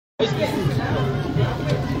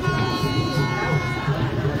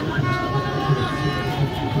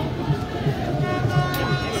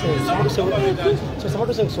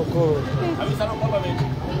Sapato sem socorro.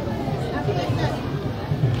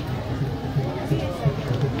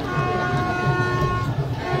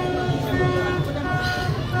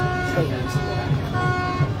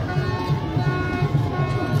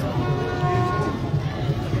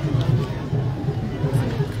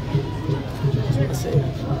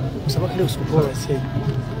 Sapato sem socorro, assim.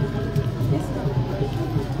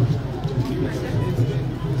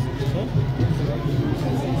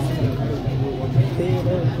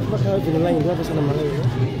 Mas eu vim lá em Blantyre sana Malay.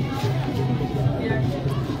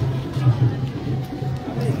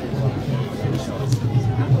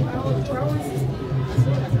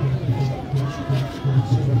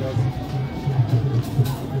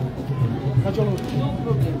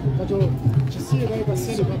 Kajolo, just see right by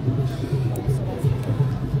city.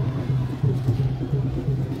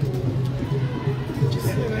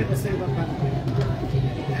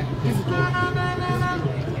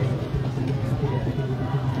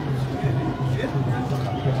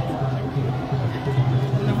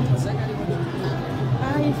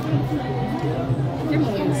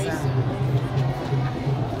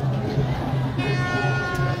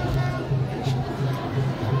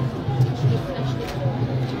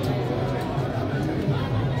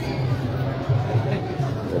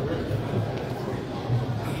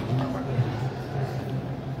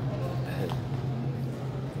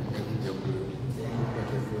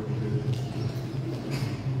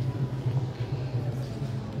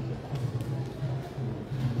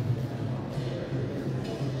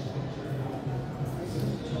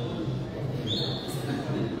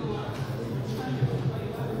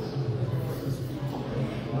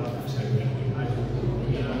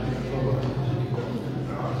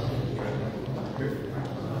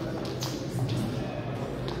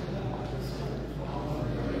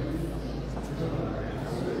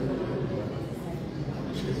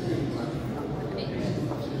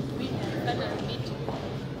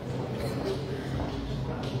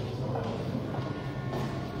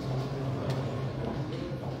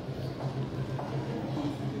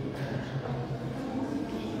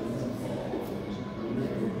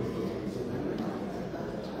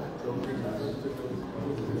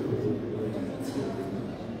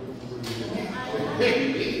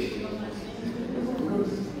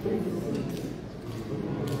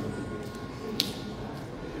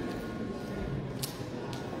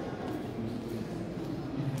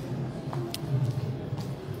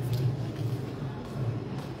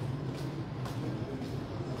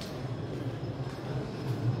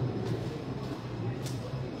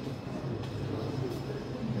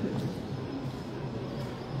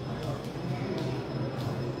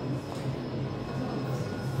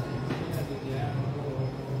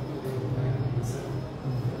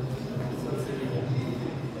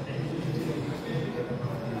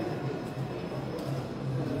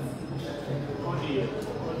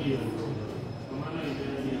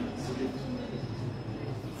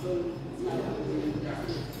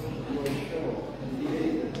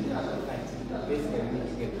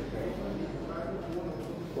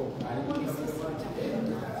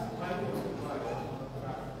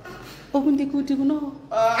 Open the good no.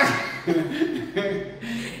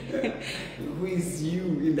 Who is you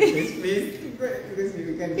in the first place? Because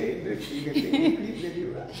you can take the clip that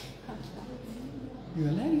you are. You are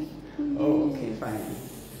alive? Oh, okay, fine.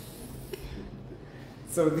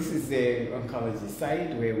 So this is the oncology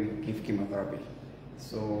side where we give chemotherapy.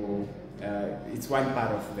 So it's one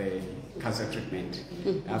part of the cancer treatment.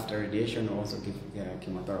 After radiation, we also give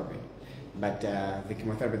chemotherapy. But the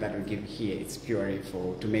chemotherapy that we give here, it's purely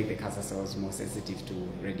to make the cancer cells more sensitive to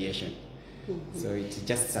radiation. So it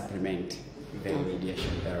just supplement the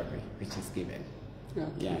radiation therapy which is given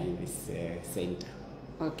in this center.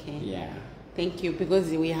 Okay. Yeah. Thank you, because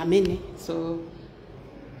we are many, so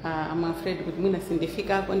I'm afraid with Muna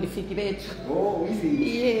Sindifika on the fifth bed. Oh, is it?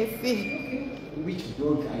 Yes. Which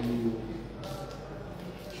dog are you?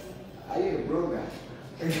 Are you a blogger?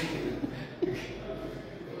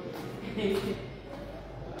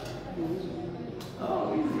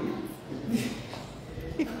 Oh, is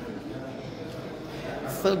it?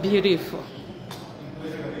 So beautiful.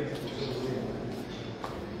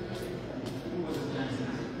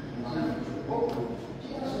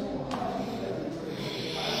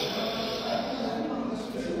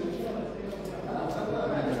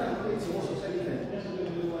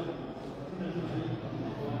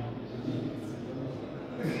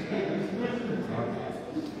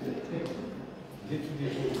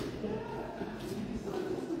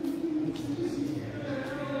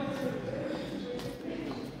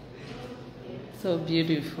 So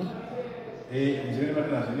beautiful.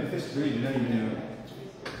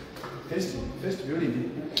 First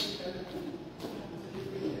building.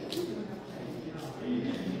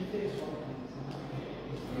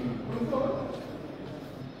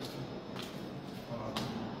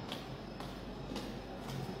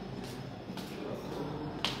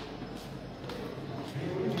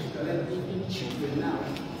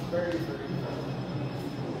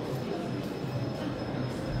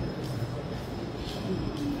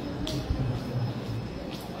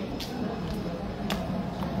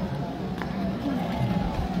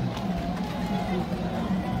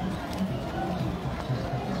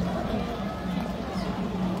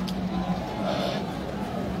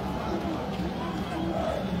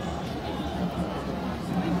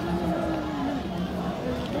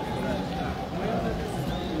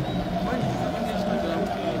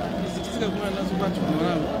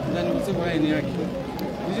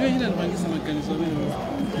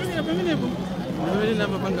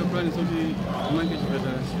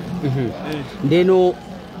 Ndeno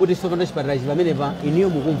kuti sopanda chipatala chipamenepa iniyo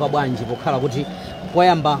mukumva bwanji pokhala kuti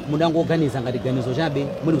poyamba mudangoganiza ngati ganizo chabe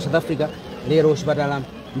muli ku South Africa lero chipatala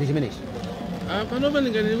ndi chimenechi? Panopa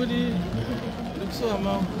ndinganene kuti ndikusowa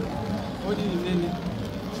mawu oti ndinene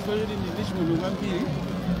chifukwa choti ndi chimudwe kwambiri.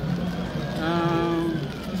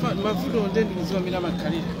 Mavuto ndi ndikudziwa amene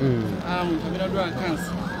amakhalira munthu amene adwala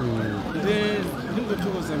kansa ndi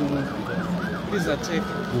ndingothokoza Mulungu please attack.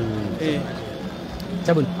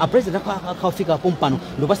 Chabwino apresident akafika pompano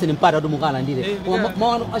ndopaseni mpata kuti mukalandire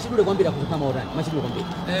mawu achidule kwambiri akukhala mautani machidule kwambiri.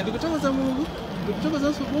 Ndikuthokoza Mulungu,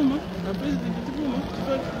 ndikuthokozanso boma apresident boma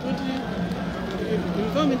kuti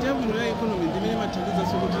environment yabwino ya economy ndimene mathandiza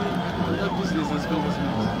kuti business azipanga.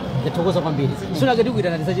 Ndithokoza kwambiri sunake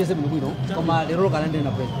tikuitana tisachese bwinobwino koma lero kalandire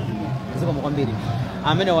na president zikomo kwambiri.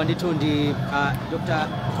 Amene wandithu ndi Dr.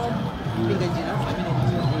 Pinganjira amene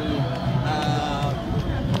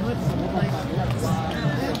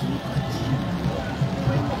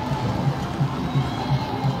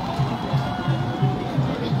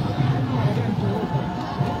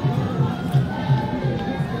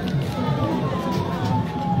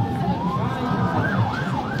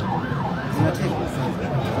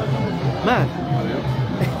man.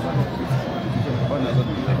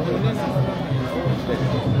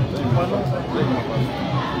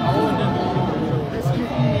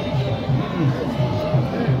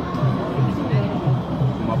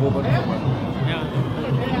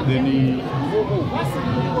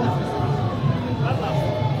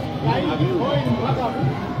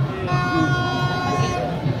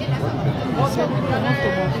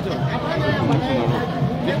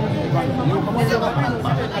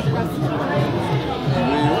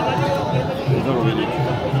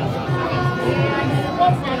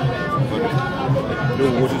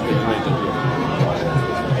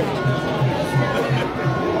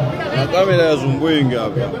 Kamera yazungwenga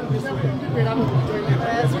hapa.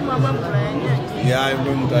 Ya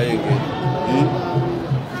ndio mtaenge.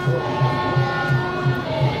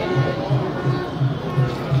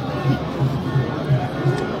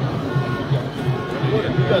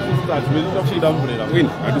 Win,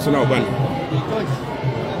 additional one.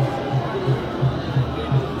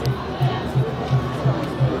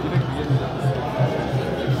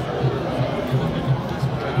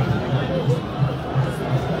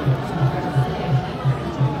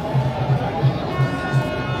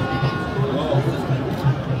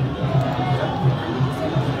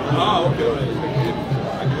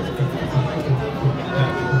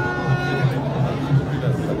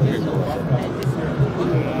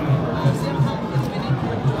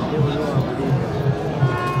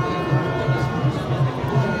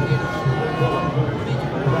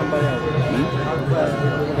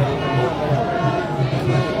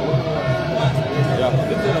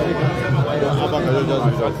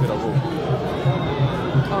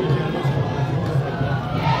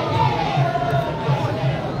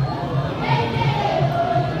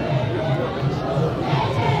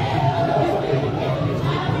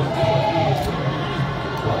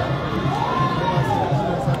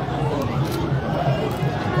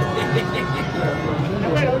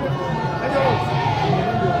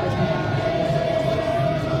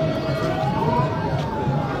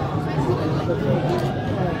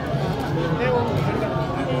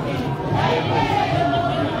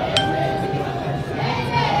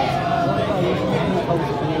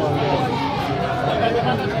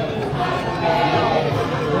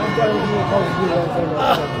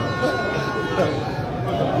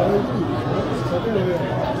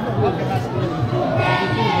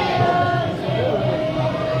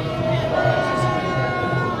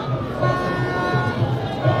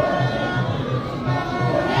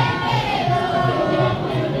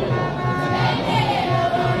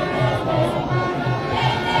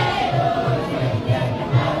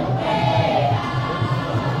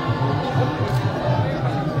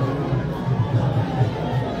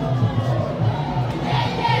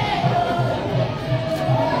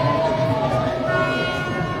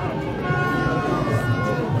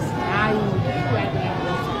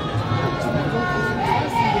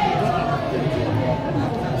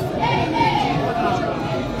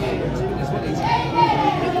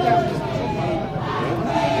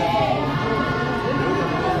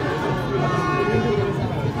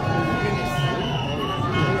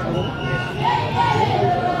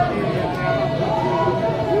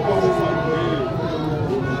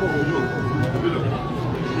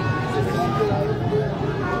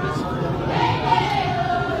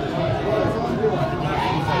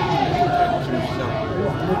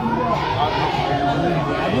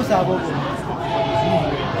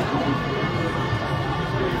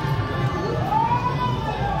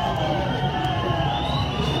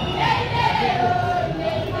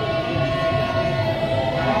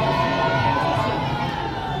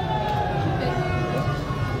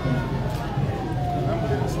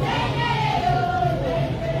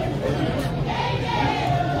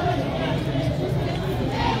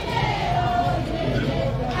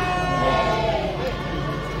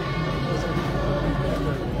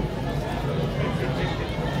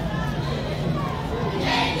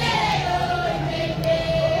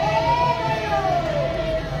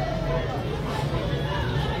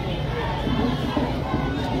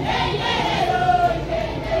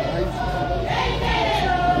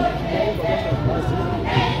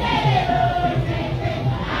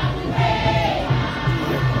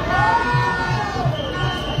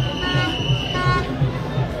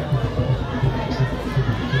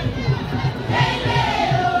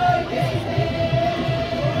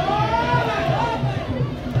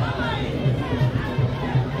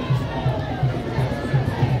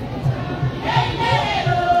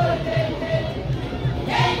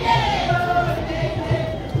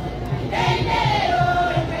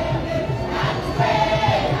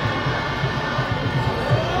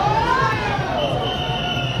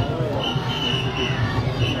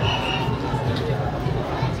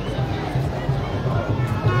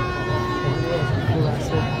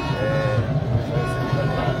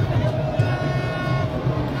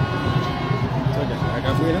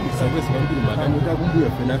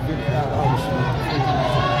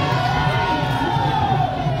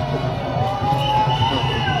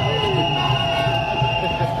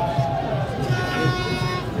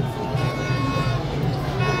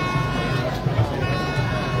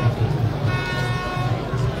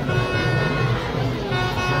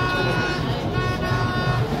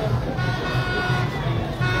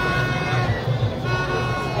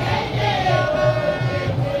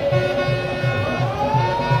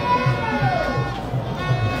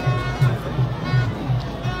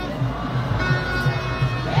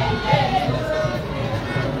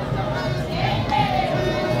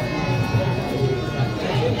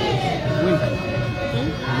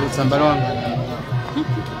 Sambal wangu.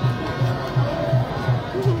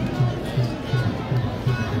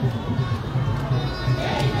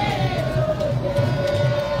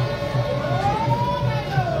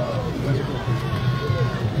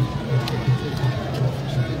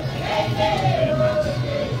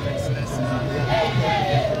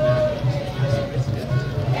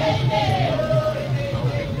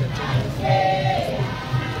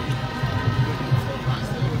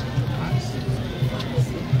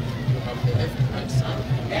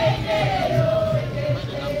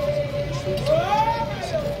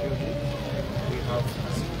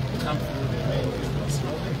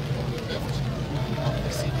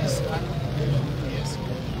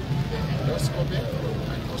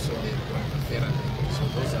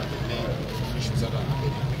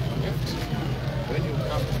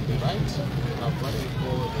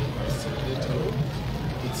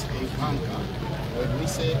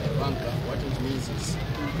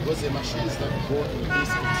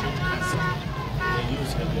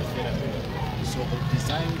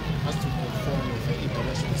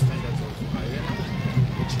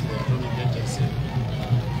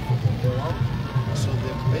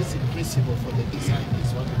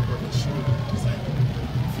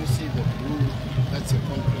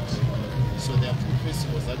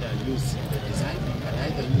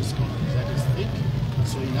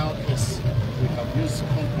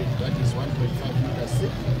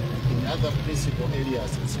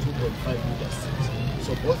 Areas it's 2.5 meters thick.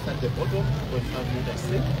 So both at the bottom, 0.5 meters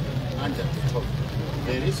thick, and at the top.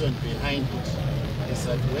 The reason behind it is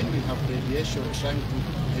that when we have radiation trying to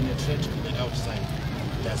penetrate to the outside,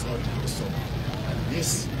 it does not do so. And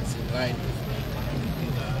this is in line with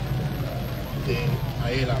the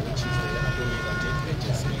AELA, which is the Atomic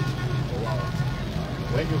Agency for Wow.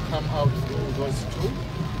 When you come out through those two,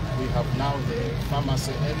 we have now the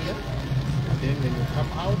pharmacy area. Then when you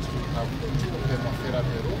come out, we have the two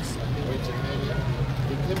chemotherapy rooms and the waiting area.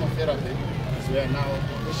 The chemotherapy is where now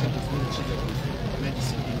the patient is being treated with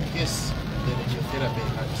medicine in case the radiotherapy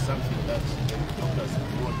had something that the doctors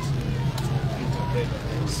want to interpret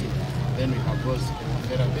and see. Then we have those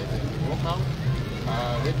chemotherapy, then we walk out.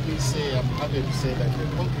 Let me say, I'm happy to say that the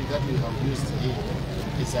concrete that we have used here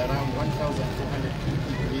is around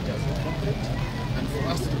 1,250 liters of concrete. And for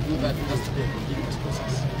us to do that, it has to be a continuous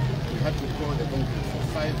process. We had to pour the concrete for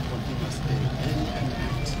 5 continuous days, day and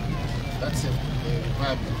night. That's a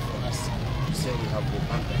requirement for us to say we have the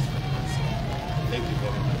bunkers for cancer. Thank you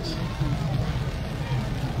very much.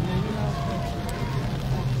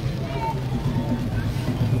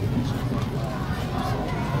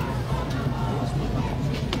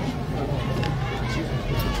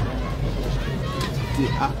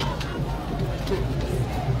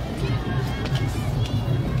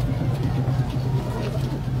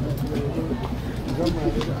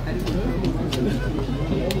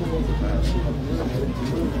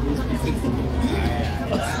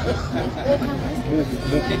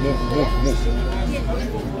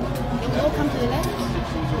 Come to the left.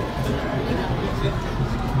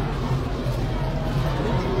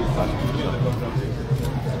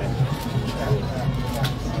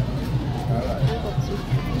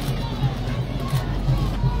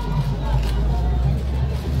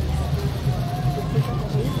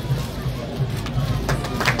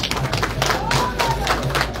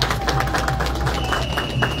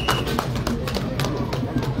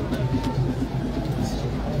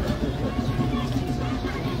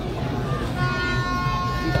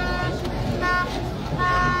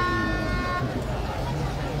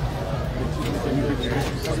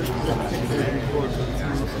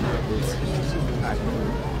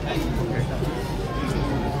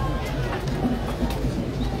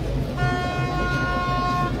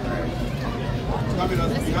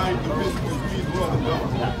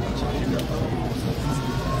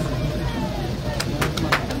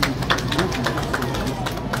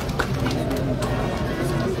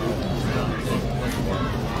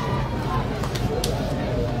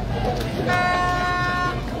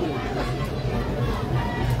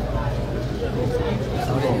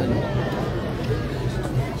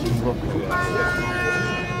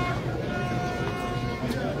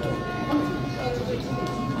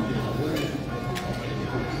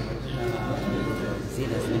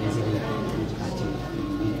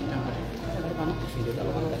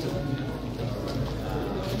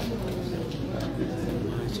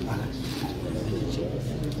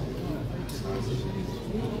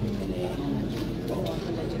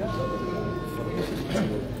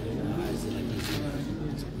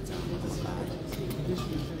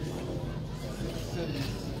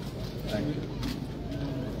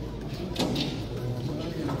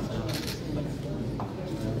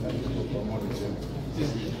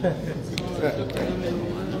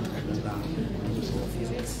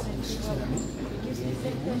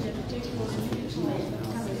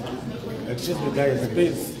 Excuse me, guys,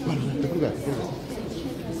 please.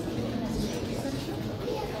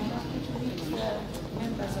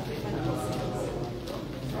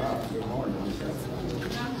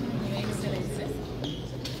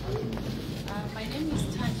 My name is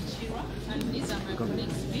Tanjira, and these are my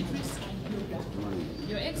colleagues, Beatrice and Hilda.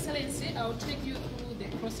 Your Excellency, I will take you through the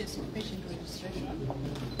process of patient registration.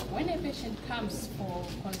 When a patient comes for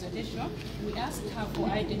consultation, we ask her for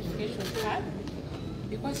identification card.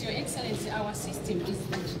 Because, Your Excellency, our system is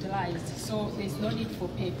digitalized, so there's no need for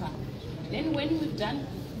paper. Then when we've done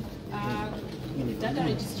data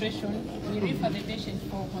registration, we refer the patient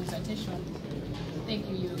for consultation. Thank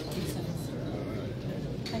you, Your Excellency.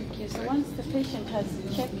 Thank you. So once the patient has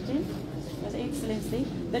checked in, Your Excellency,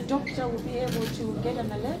 the doctor will be able to get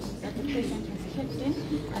an alert that the patient has checked in,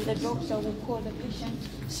 and the doctor will call the patient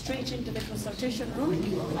straight into the consultation room.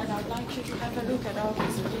 And I'd like you to have a look at our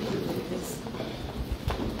consultation room, please.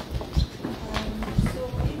 So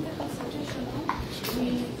in the consultation room, we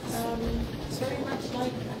very much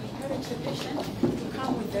like and encourage the patient to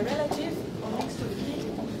come with the relative or next to the kid,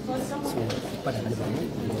 because someone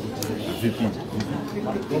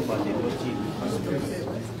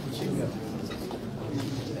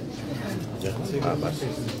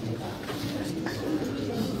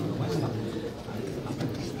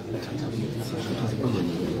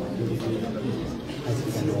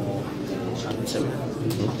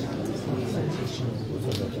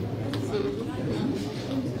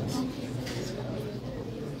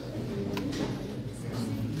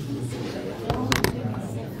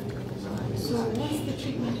So once the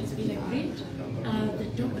treatment has been agreed, the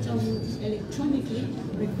doctor will electronically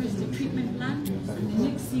request the treatment plan, and the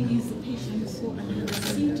next thing is the patient will go and have a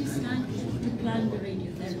CT scan to plan the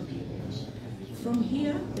radiotherapy. From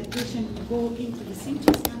here, the patient will go into the CT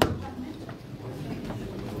scan department.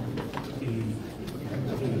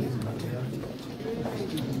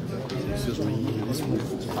 Let's move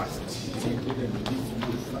fast.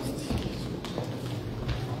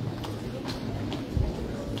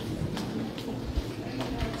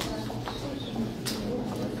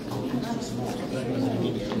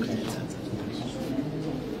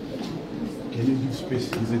 Can you give space?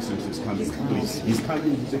 His Excellency is coming, please. He's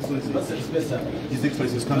coming, His Excellency. His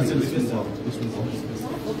Excellency is coming. Let's move on.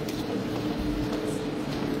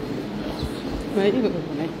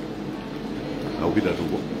 Naupita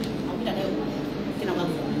tuko.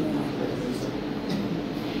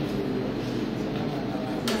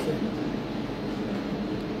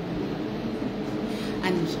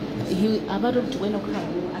 And he about to win a car.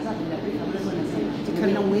 As I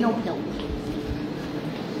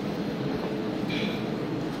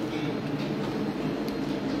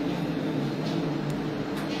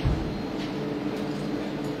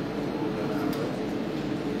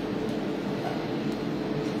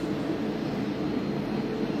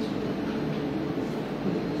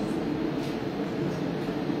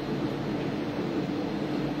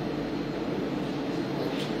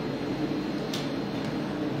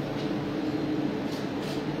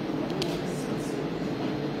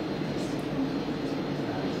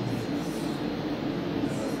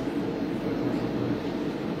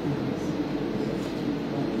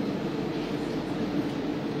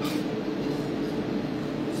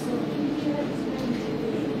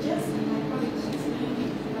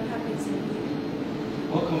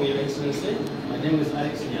Welcome, Your Excellency. My name is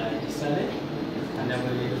Alex Nyasale, and I'm a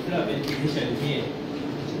floor physician here.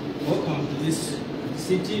 Welcome to this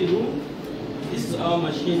CT room. This is our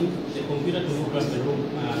machine, the computer tomography room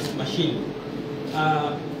machine.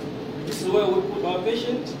 This is where we put our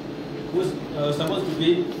patient who's supposed to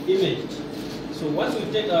be imaged. So once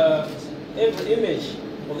we take every image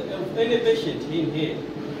of any patient in here,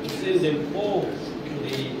 we send them all to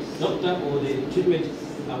the doctor or the treatment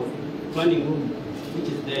planning room, which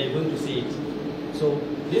is there, you're going to see it. So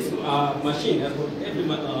this machine has got every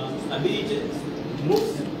ability to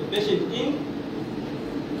move the patient in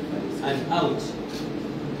and out.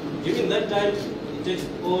 During that time, it takes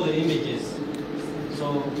all the images.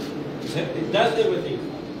 So it does everything.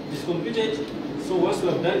 It's computed. So once we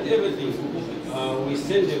have done everything, we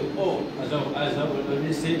send them all, as I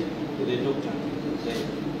already said, to the doctor.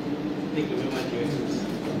 Thank you very much, Your Excellency.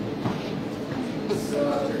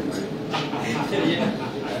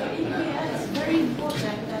 It's very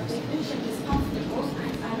important that the patient is comfortable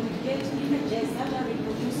and we get images that are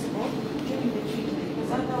reproducible during the treatment,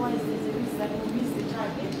 because otherwise there's a risk that we miss the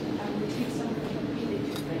target and we treat something completely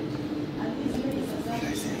different. And these lasers that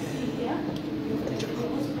you see here, they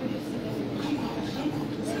also producing a treatment machine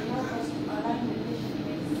that help us to align the patient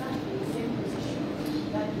in exactly the same position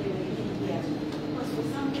that they were in here. Because for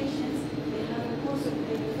some patients, they have a course of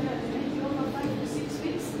the therapy over 5 to 6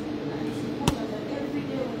 weeks, and it's important that every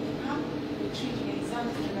day when you come, we're treating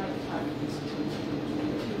exactly the right target.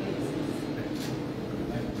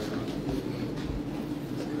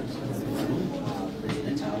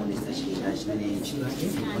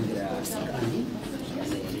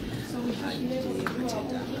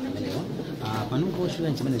 panopo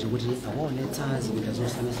chimene chimene chikuti awaonetsa zipinda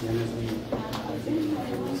zosiyanasiyana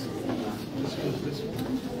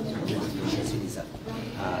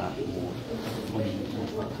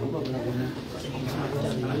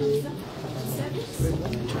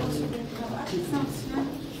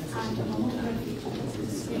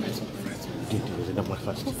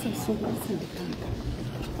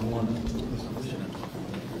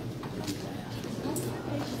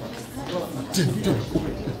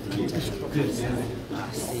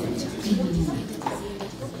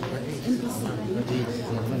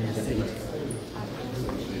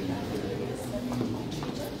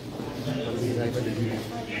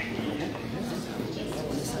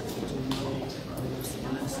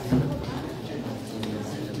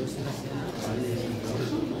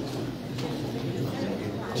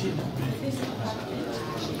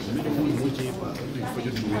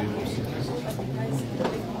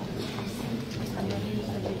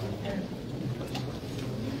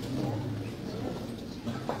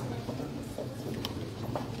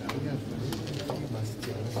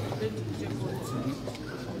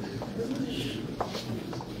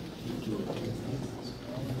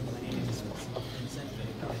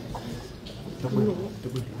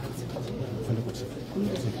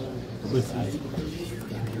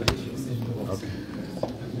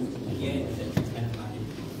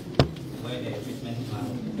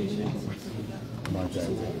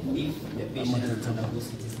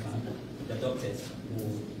the doctors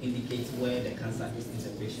will indicate where the cancer is in the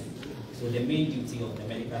patient. So the main duty of the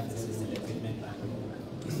medical assistants in the treatment plan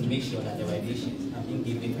is to make sure that the radiations are being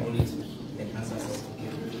given only to the cancer cells to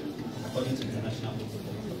kill, according to international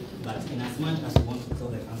protocol. But in as much as we want to kill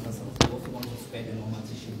the cancer cells, we also want to spare the normal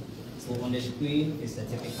tissue. So on the screen is a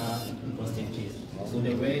typical prostate case. So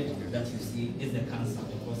the red that you see is the cancer,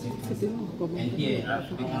 the prostate cancer. And here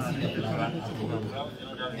we can see the bladder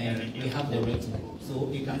and we have the rectum. So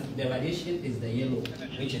you can, the radiation is the yellow,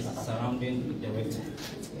 which is surrounding the rectum.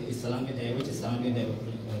 It's surrounding which is surrounding the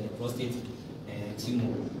prostate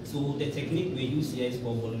tumor. So the technique we use here is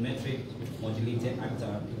called volumetric modulated arc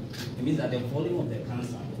therapy. It means that the volume of the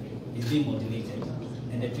cancer is being modulated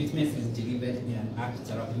and the treatment is delivered in an arc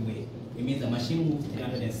therapy way. It means the machine moves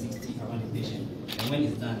 360 around the patient, and when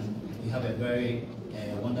it's done, we have a very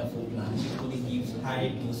wonderful plan which only gives high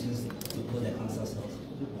doses to kill the cancer cells.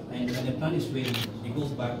 And when the plan is ready, it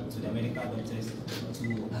goes back to the medical doctors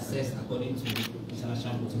to assess according to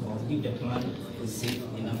international protocols if the plan is safe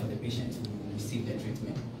enough for the patient to receive the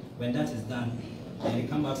treatment. When that is done, then they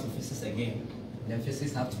come back to physicists again. The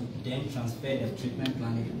physicists have to then transfer the treatment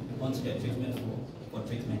plan onto the treatment for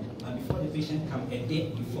treatment. And before the patient comes, a day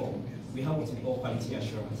before, we have what we call quality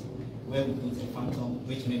assurance, where we put a phantom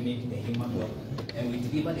which may make the hemoglobin, and we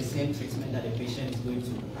deliver the same treatment that the patient is going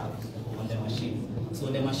to have on the machine. So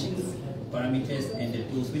the machine's parameters and the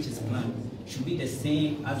dose which is planned should be the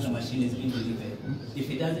same as the machine is being delivered. If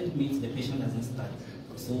it doesn't meet, the patient doesn't start.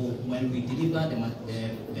 So when we deliver the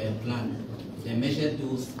plan, the measured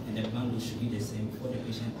dose and the plan dose should be the same before the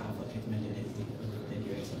patient comes for treatment the next day. Thank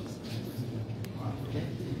you, Excellency.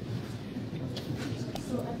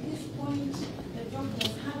 So at this point, the doctor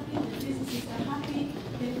is happy, the physicists are happy,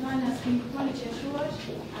 the plan has been quality assured,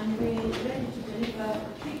 and we're ready to deliver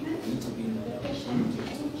treatment. The patient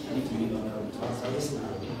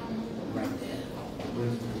right there.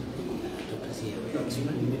 Because here we are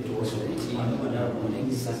explaining to us exactly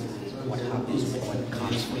what happens when it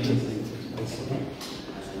comes to treatment.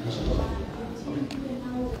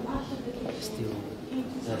 Still,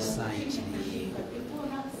 the science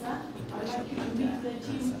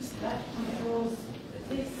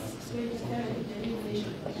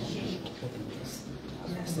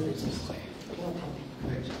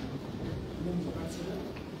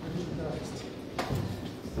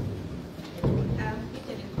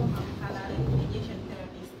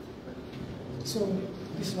So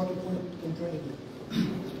this is what we call controlling.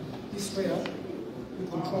 This way we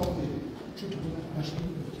control the treatment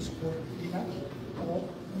machine, which is called DINA or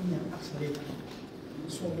linear accelerator.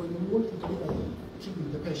 So when we want to deliver treatment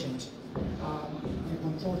to the patient, we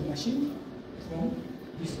control the machine from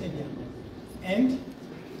this area. And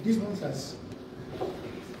these monitors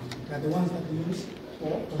are the ones that we use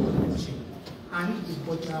for the machine. And we've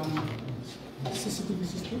got CCTV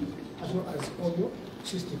system as well as audio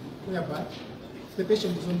system, whereby the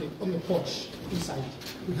patient is on the porch inside.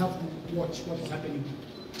 We have to watch what is happening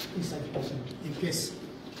inside the patient in case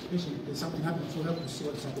there's something happens. We have to see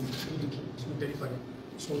what is happening to the delivery.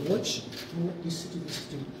 So watch through this CCTV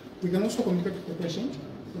system. We can also communicate with the patient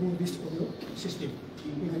through this audio system.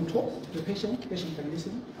 We can talk to the patient can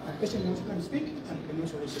listen, and the patient also can speak and can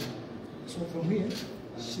also listen. So from here,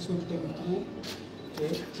 she's going to take me through the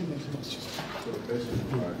treatment process. So the patient,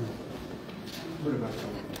 what about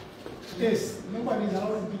yes, nobody is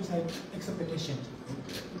allowed to be inside except the patient.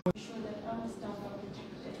 Ensure that our staff are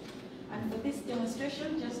protected. And for this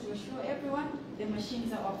demonstration, just to assure everyone, the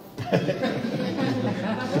machines are off. But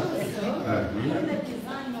also, in the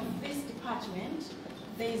design of this department,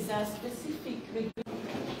 there is a specific requirement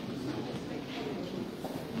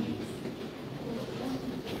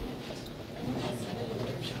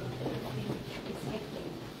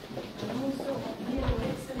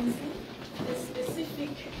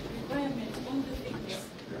on the thickness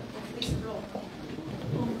of this block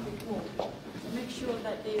on the wall to make sure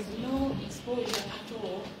that there is no exposure at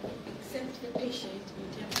all except the patient in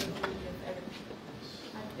terms of radiotherapy.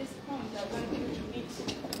 At this point, I want you to meet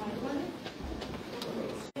my colleague.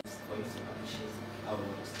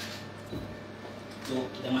 So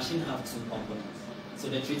the machine has two components. So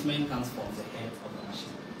the treatment comes from the head of the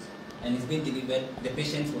machine, and it's being delivered. The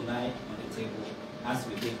patient will lie on the table as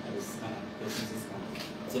we did the scan, the CT scan.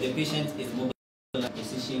 So the patient is mobile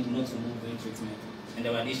position not to move during treatment, and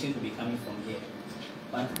the radiation will be coming from here.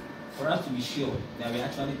 But for us to be sure that we're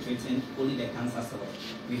actually treating only the cancer cells,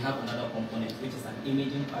 we have another component which is an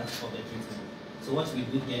imaging part of the treatment. So what we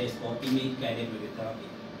do here is called image-guided radiotherapy.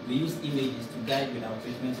 We use images to guide with our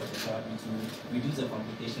treatment of the therapy to reduce the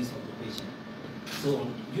complications of the patient. So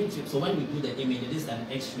when we do the image, this is an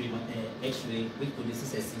X-ray, which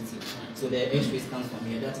produces a CT. So the X-ray comes from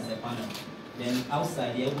here, that is the panel. Then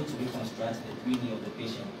outside, you're able to reconstruct the 3D of the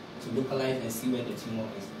patient to localize and see where the tumor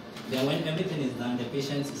is. Then when everything is done, the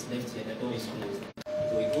patient is left here, the door is closed.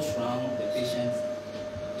 So it goes around the patient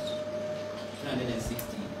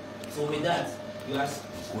 360. So with that, you are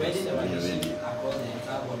spreading the radiation across the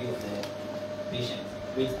entire body of the patient.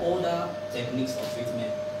 With all the techniques of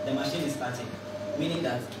treatment, the machine is static, meaning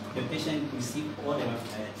that the patient receives all the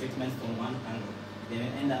treatment from one angle. They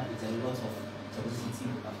will end up with a lot of toxicity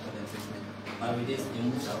after the treatment. But with this, it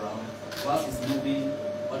moves around. Whilst it's moving,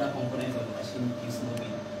 other components of the machine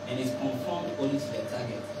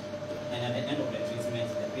end of the treatment,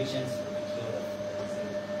 the patients will be cured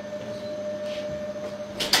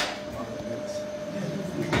of the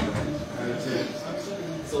disease.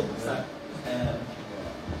 So, sir,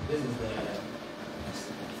 this is the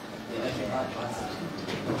actual part.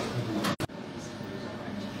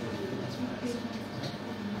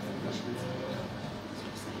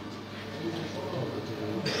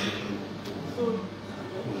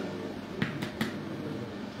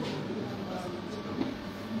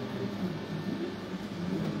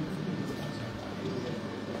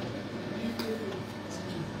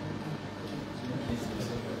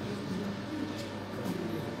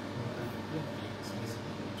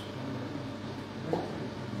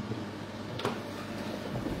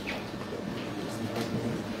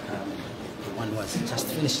 One was just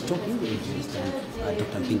finished talking with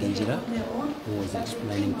Dr. Mpinganjira, who was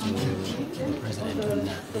explaining to the president on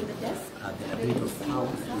the ability of how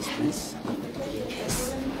this place.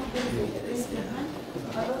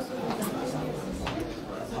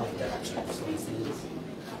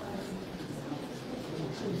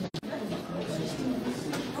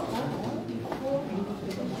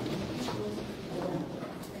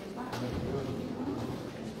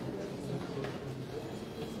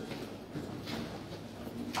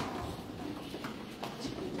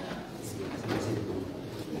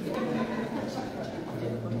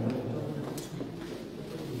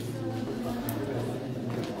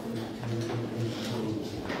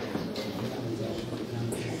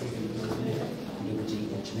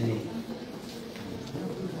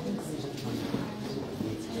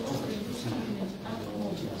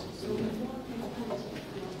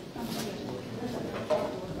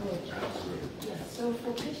 So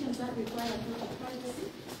for patients that require a bit of privacy,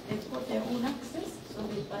 they've got their own access, so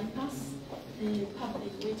they bypass the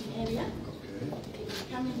public waiting area.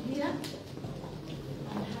 Come in here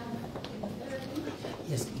and have chemotherapy.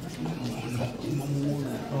 Yes.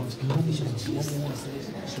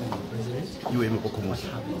 You aim for common.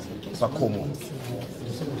 Pacomo.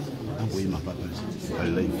 I'm going my partners. I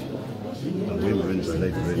live. I'm going my friends. I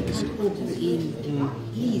live very busy.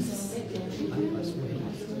 Please.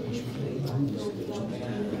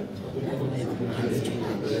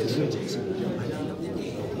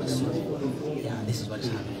 Yeah, this is what is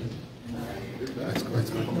happening. That's good.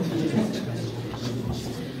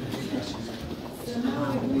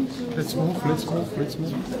 Let's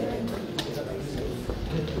move.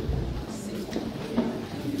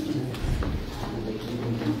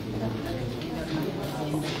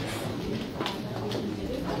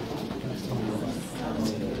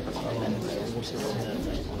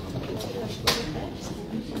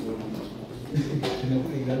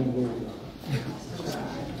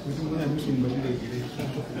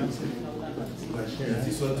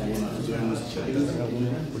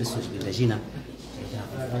 Por isso, Regina.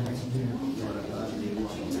 I'm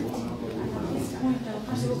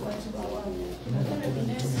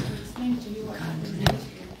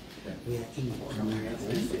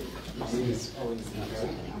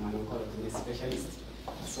an oncologist specialist.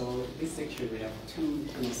 So this section we have two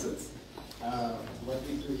consults. What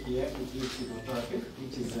we do here, we give chemotherapy,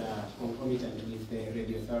 which is concomitant with the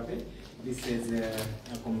radiotherapy. This is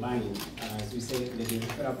combined, as we say, the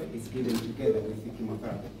radiotherapy is given together with the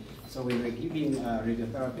chemotherapy. So when we're giving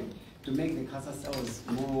radiotherapy, to make the cancer cells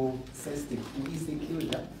more sensitive to easily kill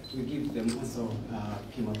them, we give them also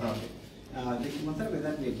chemotherapy. The chemotherapy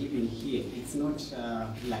that we're giving here, it's not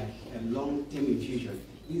like a long-term infusion.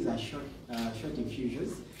 These are short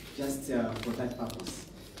infusions, just for that purpose.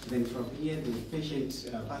 Then from here, the patient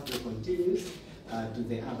pathway continues to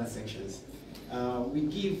the other sections. We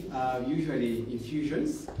give usually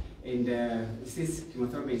infusions, and since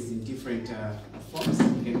chemotherapy is in different forms,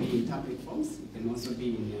 it can be in tablet forms, it can also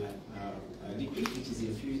be in liquid, which is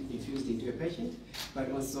infused into a patient,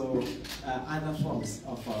 but also other forms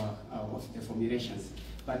of the formulations.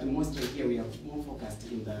 But mostly here we are more focused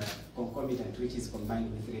in the concomitant, which is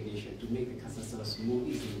combined with radiation to make the cancer cells more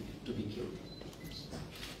easy to be killed.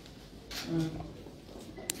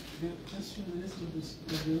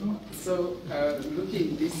 So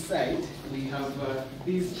looking this side, we have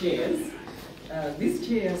these chairs. These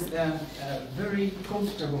chairs are very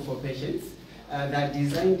comfortable for patients. They're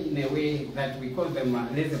designed in a way that we call them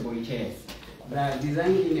laserable chairs. They're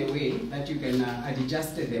designed in a way that you can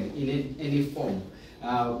adjust them in any form.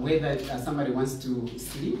 Whether somebody wants to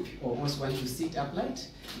sleep or also want to sit upright,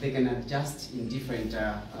 they can adjust in different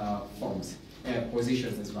forms,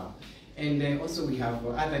 positions as well. And also we have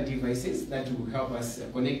other devices that will help us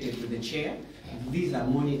connect it to the chair. These are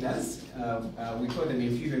monitors. We call them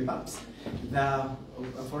infusion pumps.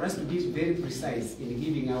 For us to be very precise in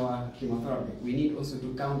giving our chemotherapy, we need also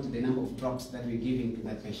to count the number of drops that we're giving to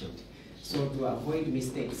that patient. So to avoid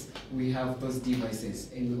mistakes, we have those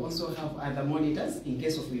devices. And we also have other monitors in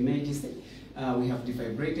case of emergency. We have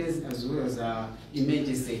defibrillators as well as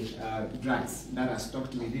emergency drugs that are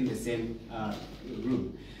stocked within the same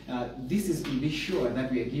room. This is to be sure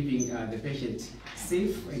that we are giving the patient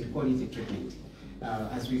safe and quality treatment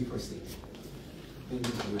as we proceed. Thank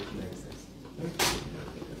you so much for the access.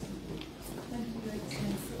 Thank you, Your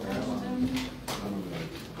Excellency.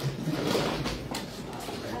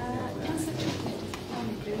 Cancer treatment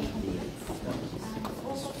is very complex. And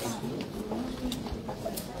also,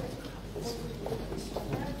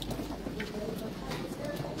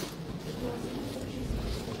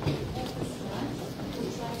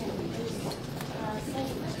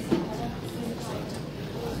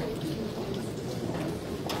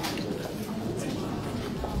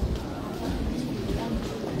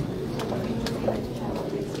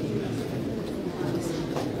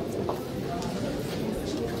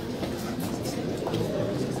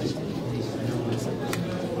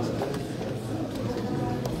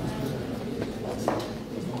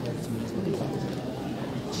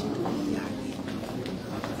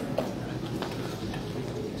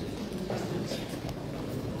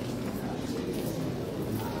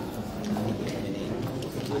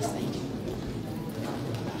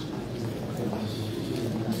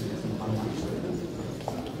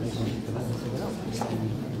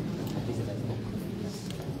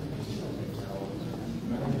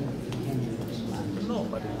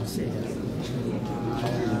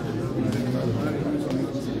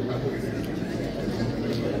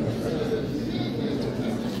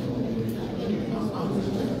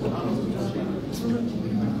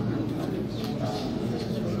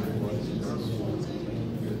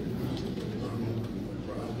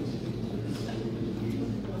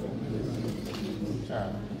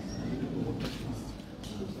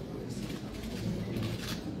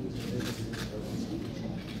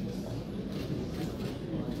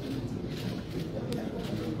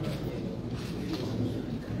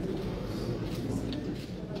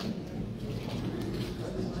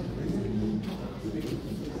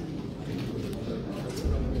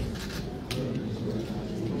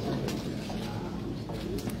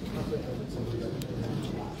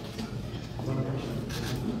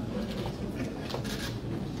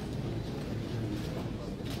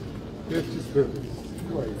 Yes, just perfect.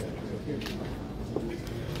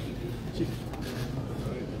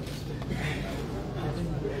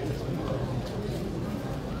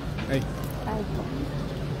 Hey.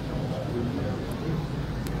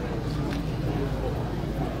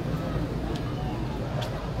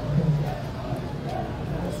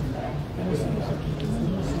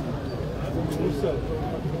 What's up?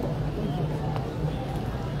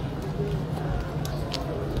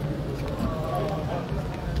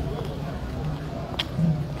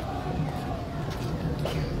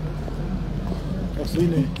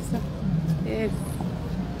 Yes.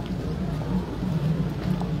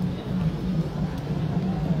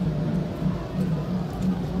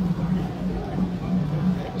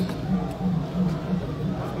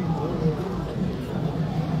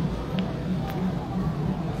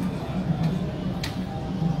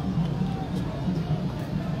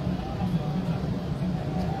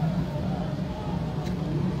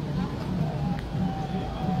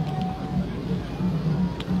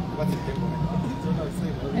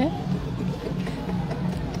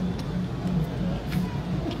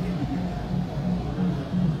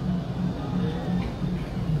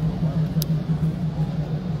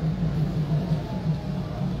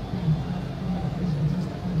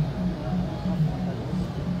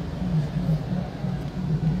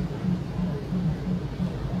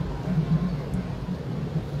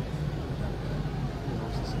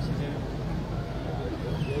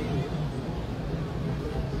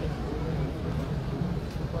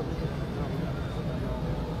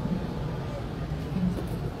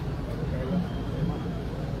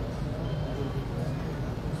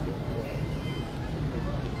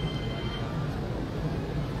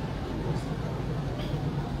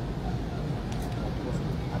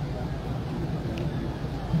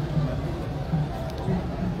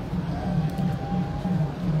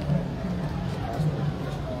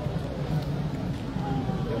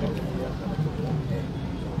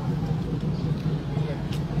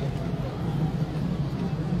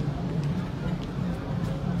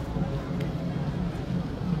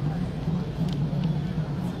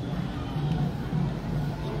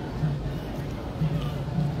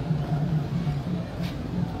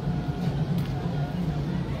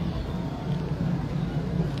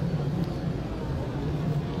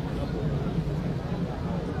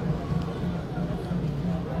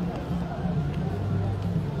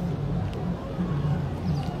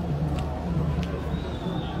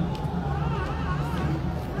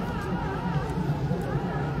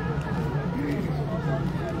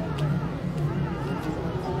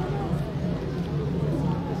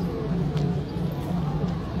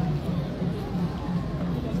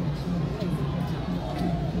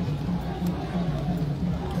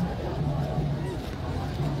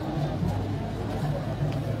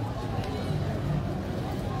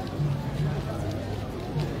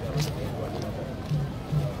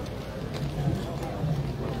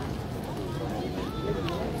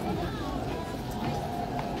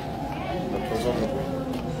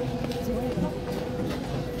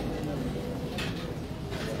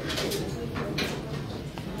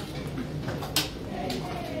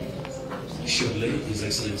 Shortly, His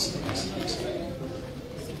Excellency the President.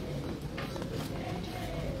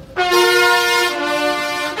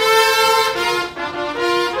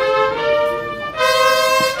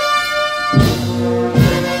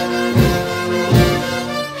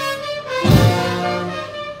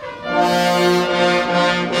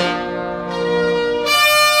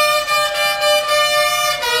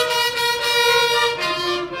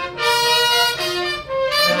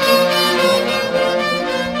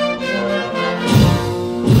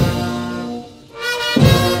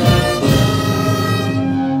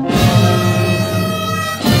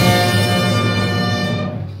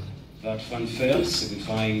 Fanfare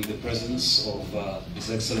signifying the presence of His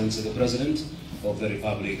Excellency the President of the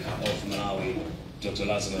Republic of Malawi, Dr.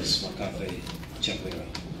 Lazarus Makape Chakwera.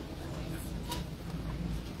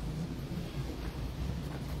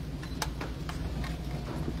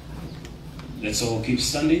 Let's all keep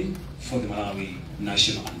standing for the Malawi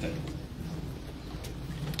National Anthem.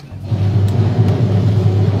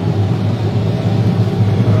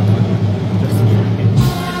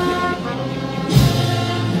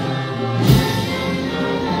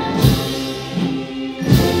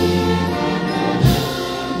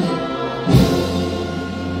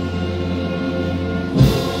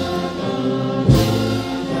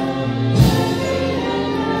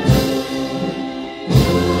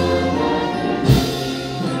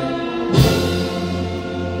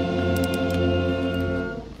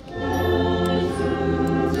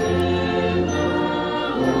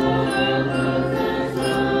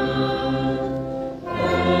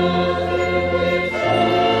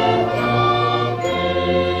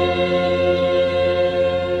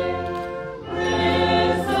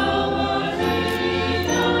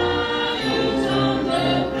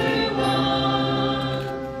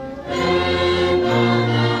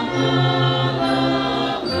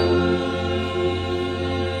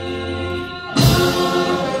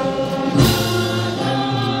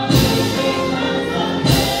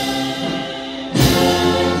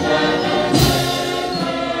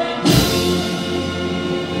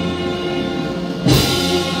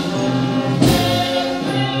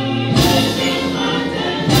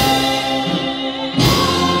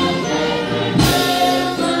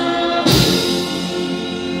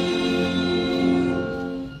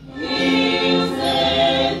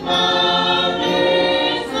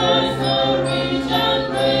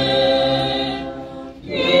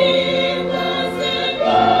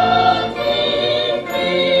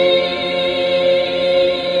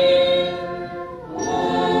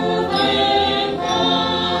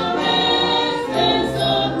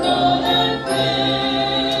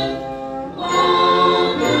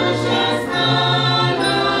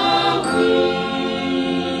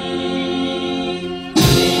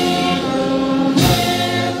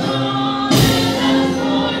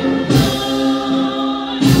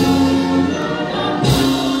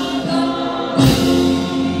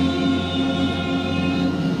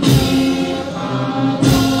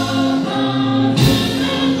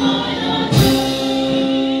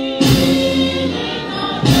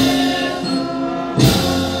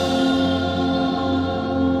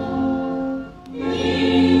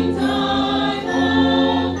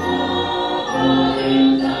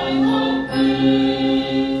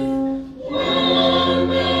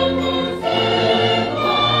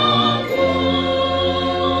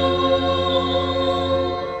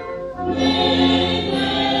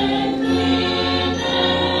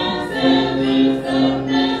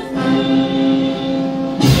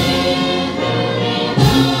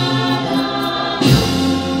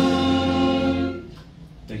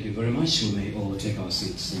 We may all take our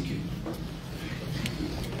seats. Thank you.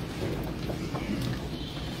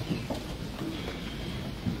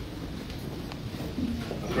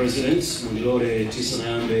 President, Mundilore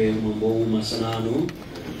Tisanayambe Mambo Masananu,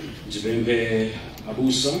 Jibembe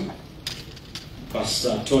Abusa,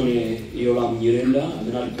 Pastor Tony Yolam Nyirenda,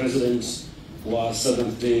 and the President wa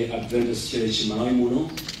Seventh-day Adventist Church Malawi Muno,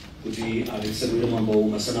 kuti alisebule Mambo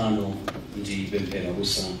Masananu, ndi Bembe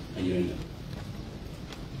Abusa Nyirenda.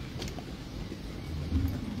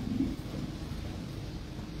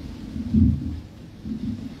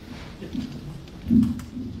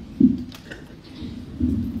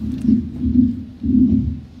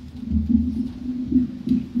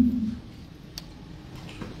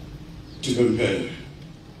 Tupempele.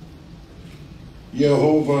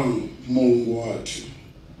 Yehova Mungu watu,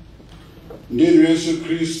 ndinu Yesu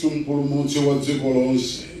Kristu mpulumutsi wa dziko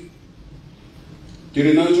lonse,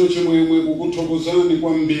 tili nacho chimwemwe kukuthokozani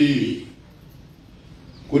kwambiri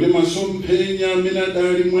kuti masomphenya amene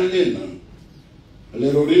adali mwa ena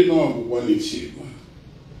lero lino akukwanitsidwa,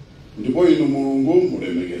 ndipo inu Mulungu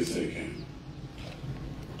mulemekezeke.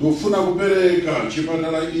 Tufuna kupereka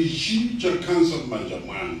chipatala ichi cha kansa m'manja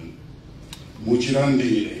mwanu.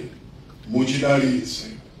 Muchilandire, muchidalitse,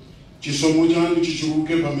 chisomo chanu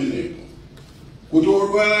chichuluke pamenepo, kuti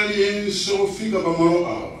odwala aliyense ofika pamalo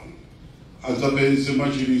awa adzapeze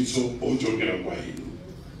machiritso ochokera kwa inu.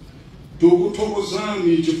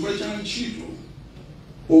 Tikuthokozani chifukwa cha ntchito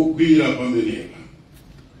ogwira pamenepa.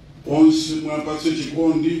 Onse mwapatse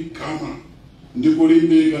chikondi kama ndi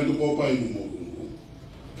kulimbika ndikopa inu Mulungu,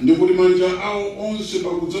 ndi kuti manja awo onse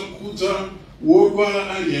pakudzakudza wodwala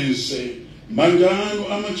aliyense, manja anu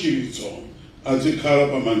amachiritso azikhala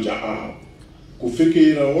pa manja awo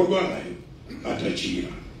kufikira wodwalayo atachira.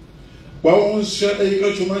 Kwa onse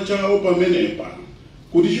adayika chuma chawo pamenepa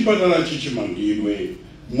kuti chipatala chichimangidwe,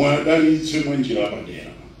 mwadalitse mwa njira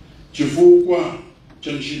padera chifukwa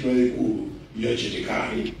cha ntchito yayikulu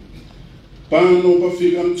yachitikayi. Pano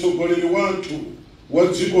pafika mtsogoleri wathu wa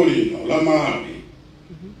dziko lino la Malawi,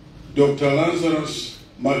 Dr. Lazarus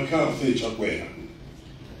McCarthy Chakwera.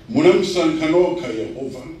 Munamusankha nokha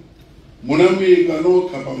Yehova, munamuyika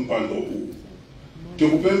nokha pa mpando uwu.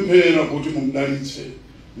 Tikupemphera kuti mumudalitse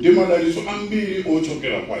ndi madalitso ambiri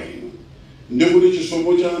ochokera kwa inu, ndi kuti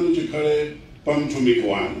chisomo chanu chikhale pa mtumiki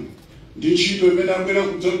wanu, ndi ntchito imene abwera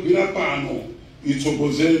kudzagwira pano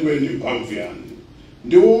itsogozedwe ndi mphamvu yanu.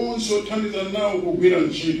 Ndi onse othandiza nawo kugwira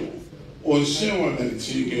ntchito, onsewo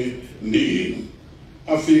adalitsike ndi inu.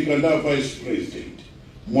 Afika nda Vice President,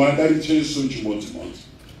 mwadalitsenso chimodzimodzi,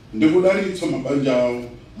 ndi kudalitsa mabanja awo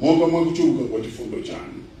monga mwakuchuluka kwa chifundo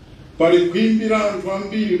chanu. Pali kuimbira anthu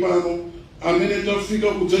ambiri pano amene tafika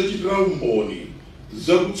kudzachitira umboni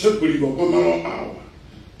za kutsegulidwa kwa malo awa.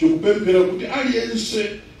 Tikupemphera kuti aliyense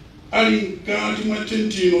ali mkati mwa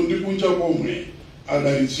tentino ndi kunja komwe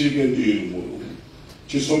adalitsike ndi inu Mulungu.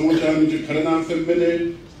 Chisomo chanu chikhale nafe mmene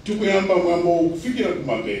tikuyamba mwambo kufikira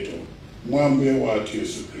kumapeto mwa Ambuye wathu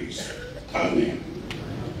Yesu Kristu. Amen.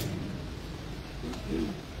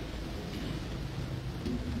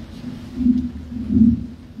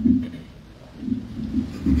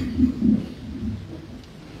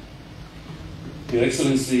 Your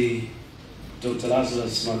Excellency, Dr.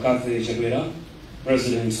 Lazarus McCarthy Chakwera,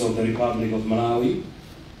 President of the Republic of Malawi.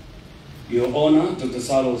 Your Honor, Dr.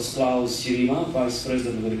 Salos Klaus Chirima, Vice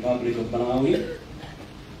President of the Republic of Malawi.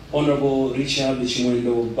 Honorable Richard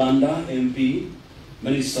Chimwendo Banda, MP,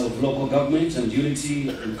 Minister of Local Government and Unity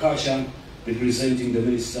and Culture, representing the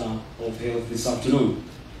Minister of Health this afternoon.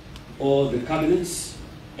 All the cabinets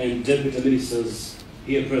and deputy ministers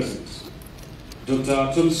here present.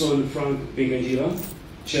 Dr. Thompson Frank Binganjira,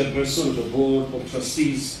 Chairperson of the Board of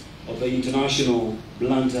Trustees of the International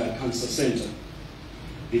Blantyre Cancer Centre.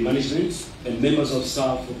 The management and members of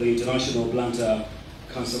staff of the International Blantyre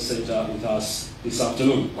Cancer Centre with us this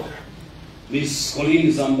afternoon. Ms. Colleen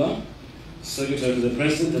Zamba, Secretary to the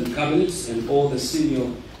President and Cabinet, and all the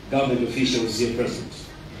senior government officials here present.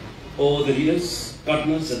 All the leaders,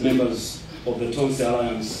 partners and members of the Tonse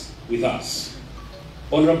Alliance with us.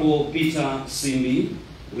 Honorable Peter Simbi,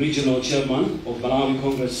 Regional Chairman of Malawi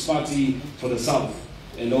Congress Party for the South,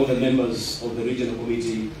 and all the members of the Regional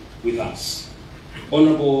Committee with us.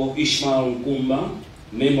 Honorable Ishmael Nkumba,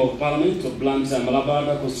 Member of Parliament of Blantyre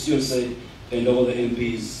Malabada constituency, and all the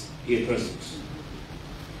MPs here present.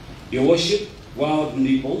 Your Worship, Wild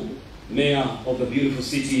Ndipo, Mayor of the beautiful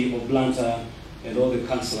city of Blantyre, and all the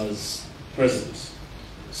councillors present.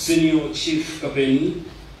 Senior Chief Kapeni,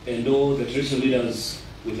 and all the traditional leaders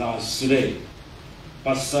with us today.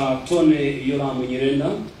 Pastor Tone Yola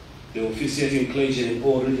Munyirenda, the officiating clergy and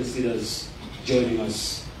all religious leaders joining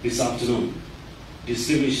us this afternoon.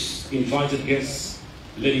 Distinguished invited guests,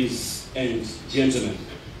 ladies and gentlemen.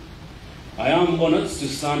 I am honored to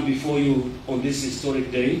stand before you on this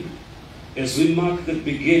historic day as we mark the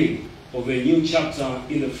beginning of a new chapter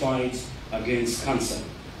in the fight against cancer.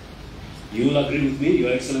 You will agree with me,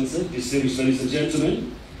 Your Excellency, distinguished ladies and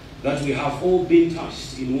gentlemen, that we have all been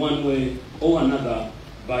touched in one way or another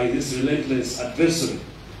by this relentless adversary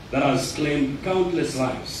that has claimed countless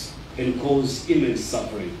lives and caused immense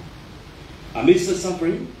suffering. Amidst the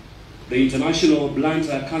suffering, the International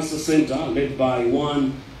Blantyre Cancer Centre, led by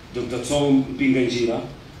one Dr. Tom Binganjira,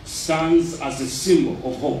 stands as a symbol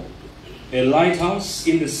of hope, a lighthouse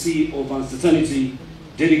in the sea of uncertainty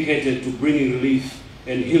dedicated to bringing relief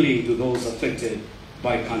and healing to those affected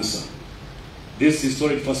by cancer. This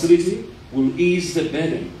historic facility will ease the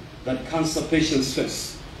burden that cancer patients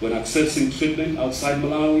face when accessing treatment outside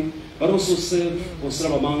Malawi, but also save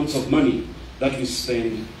considerable amounts of money that we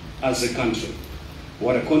spend as a country.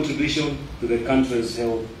 what a contribution to the country's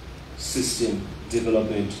health system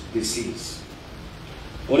development this is.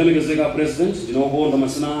 Olemekezeka President, ndinokonda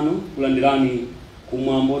masanano kulandirani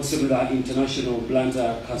kumwambo otsekulira International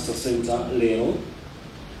Blantyre Cancer Centre lero.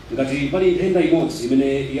 Ngati pali nthenda imodzi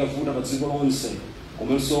imene yavuta pa dziko lonse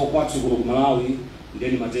komanso kwathu kuno ku Malawi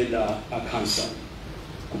ndeni matenda a cancer.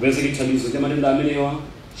 Kupeza chithandizo cha matenda amenewa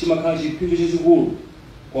chimakhala chipinjo chachikulu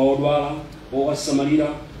kwa odwala, owasamalira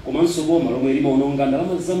komanso boma lomwe limaononga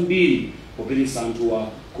ndalama zambiri popititsa anthuwa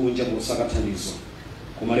kunja posaka thandizo.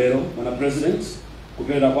 Koma lero Mwana President,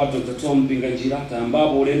 kupera kwa Dr. Tom Binganjira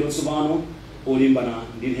tayambapo ulendo tsopano olimbana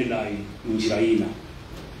ndi nthendayi m'njira ina.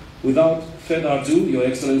 Without further ado, Your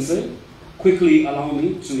Excellency, quickly allow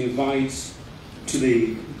me to invite to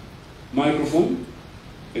the microphone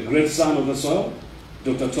a great son of the soil,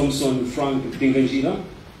 Dr. Thompson Frank Binganjira,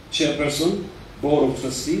 Chairperson, Board of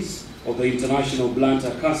Trustees of the International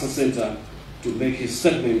Blantyre Cancer Centre, to make his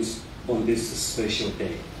statement on this special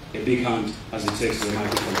day. A big hand as he takes the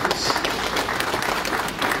microphone, please.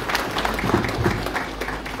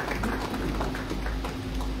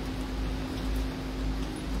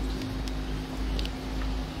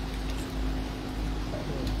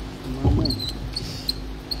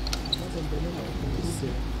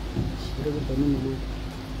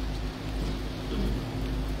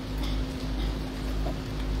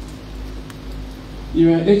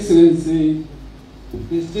 Your Excellency,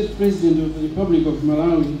 the State President of the Republic of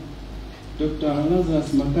Malawi, Dr.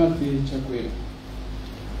 Lazarus Makathi Chakwera.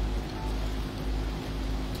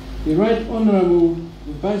 The Right Honorable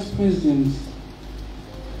the Vice President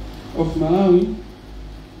of Malawi,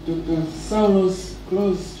 Dr. Saulos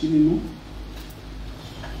Klaus Chilima,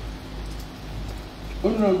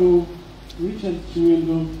 Honorable Richard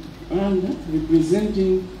Chimendo Anda,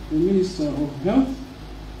 representing the Minister of Health,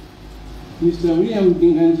 Mr. William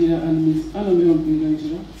Binganjira and Ms. Annabelle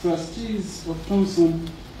Binganjira, trustees of Thompson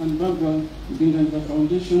and Barbara Binganjira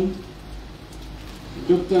Foundation,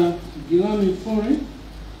 Dr. Gilami Fore,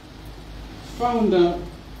 founder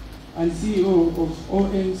and CEO of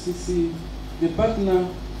OMCC, the partner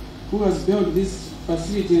who has built this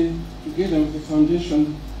facility together with the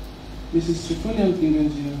foundation, Mrs. Stefania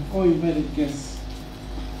Binganjira, all invited guests.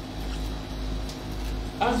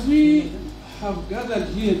 As we have gathered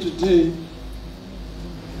here today,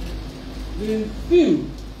 the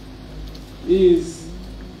theme is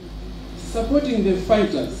supporting the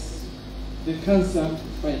fighters, the cancer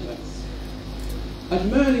fighters,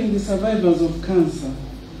 admiring the survivors of cancer,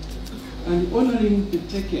 and honoring the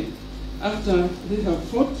taken after they have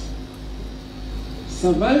fought,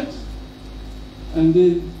 survived, and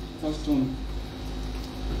then passed on.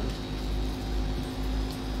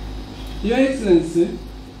 Your Excellency,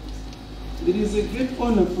 it is a great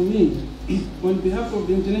honor for me on behalf of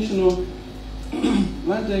the International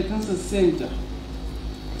Blantyre Cancer Centre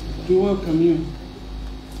to welcome you,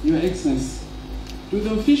 Your Excellency, to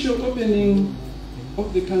the official opening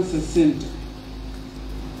of the Cancer Centre.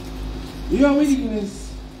 Your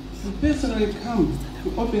willingness to personally come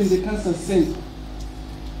to open the Cancer Centre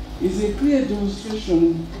is a clear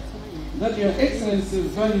demonstration that Your Excellency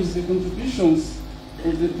values the contributions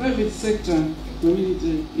of the private sector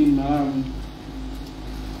community in Malawi.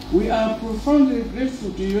 We are profoundly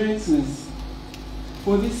grateful to Your Excellency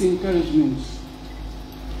for this encouragement.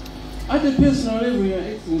 At a personal level, Your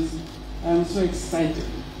Excellency, I am so excited.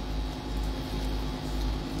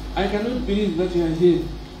 I cannot believe that you are here.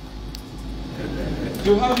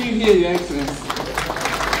 To have you here, Your Excellency.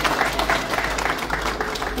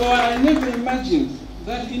 For I never imagined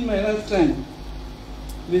that in my lifetime,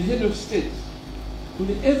 the head of state could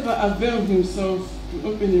ever avail himself to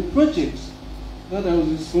open a project that I was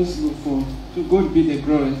responsible for. To God be the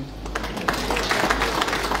glory.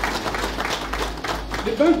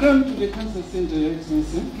 The background to the Cancer Centre, Your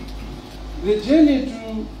Excellency, the journey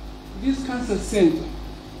to this Cancer Centre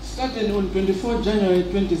started on 24 January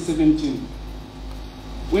 2017,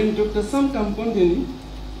 when Dr. Sam Kampondeni,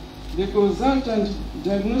 the consultant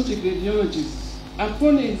diagnostic radiologist,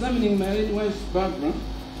 upon examining my late wife Barbara,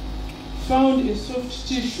 found a soft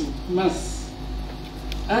tissue mass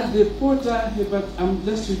at the porta hepatis. I'm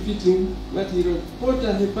just repeating what he wrote.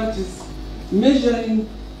 Porta hepatis, measuring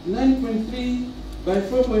 9.3 by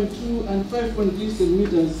 4.2 and 5.3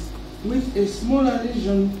 centimeters, with a smaller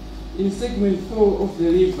lesion in segment 4 of the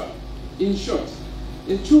liver. In short,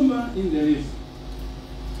 a tumor in the liver.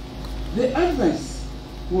 The advice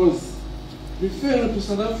was referral to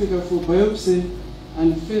South Africa for biopsy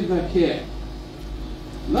and further care.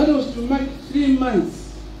 That was to mark 3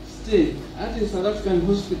 months stay at a South African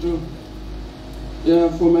hospital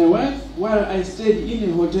for my wife while I stayed in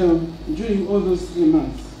a hotel during all those 3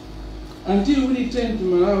 months, until we returned to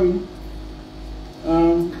Malawi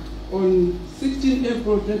on 16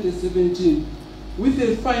 April 2017 with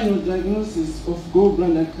a final diagnosis of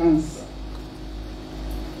gallbladder cancer.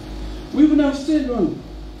 We would have stayed on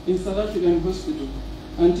in South African hospital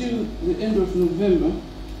until the end of November,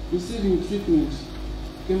 receiving treatment,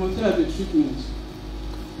 chemotherapy treatment.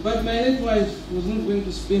 But my late wife was not going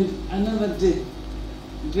to spend another day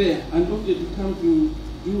there and opted to come to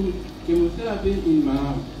do chemotherapy in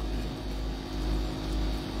Malawi.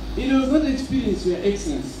 It was that experience, Your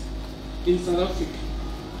Excellency, in South Africa,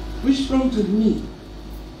 which prompted me,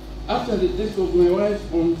 after the death of my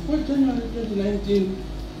wife on 4 January 2019,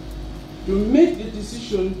 to make the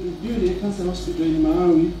decision to build a cancer hospital in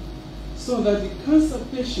Malawi so that the cancer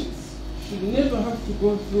patients should never have to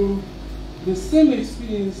go through the same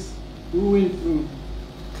experience we went through.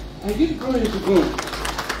 I give glory to God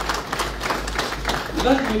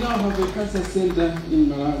that we now have a cancer center in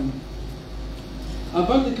Malawi.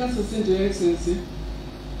 About the cancer center, Your Excellency,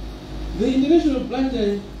 the International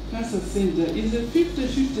Blantyre Cancer Centre is a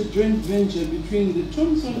 50-50 joint venture between the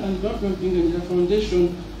Thompson and Blantyre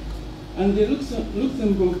Foundation and the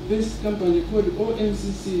Luxembourg-based company called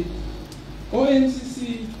OMCC.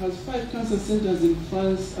 OMCC has 5 cancer centers in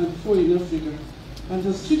France and 4 in Africa and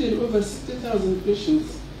has treated over 60,000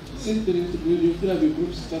 patients since the radiotherapy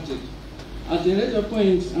group started. At a later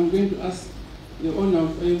point, I'm going to ask the owner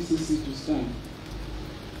of OMCC to stand.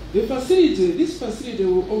 This facility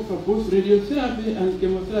will offer both radiotherapy and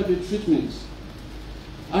chemotherapy treatment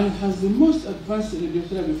and has the most advanced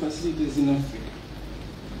radiotherapy facilities in Africa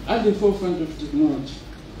at the forefront of technology,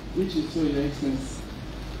 which is so, Your Excellency.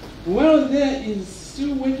 While there is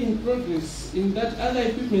still work in progress in that other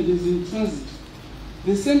equipment is in transit,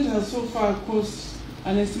 the center has so far cost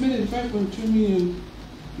an estimated 5.2 million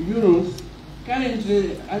euros,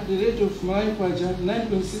 currently at the rate of Malawi Kwacha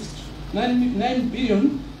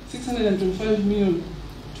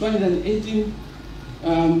 9,625,218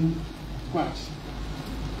 kwacha.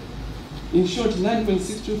 In short,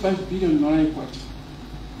 9.625 billion Malawi Kwacha.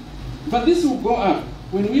 But this will go up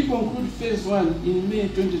when we conclude phase 1 in May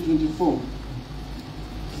 2024.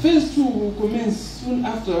 Phase 2 will commence soon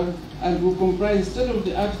after and will comprise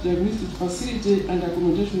state-of-the-art diagnostic facility and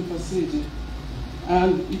accommodation facility.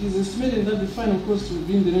 And it is estimated that the final cost will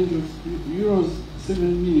be in the range of euros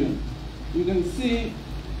 7 million. You can see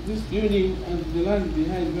this building and the land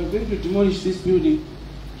behind. We are going to demolish this building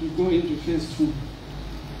to go into phase 2.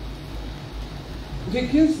 The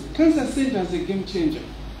cancer center is a game changer.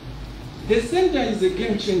 The center is a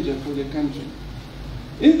game changer for the country.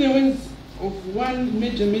 In the words of one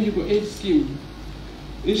major medical aid scheme,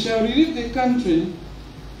 it shall relieve the country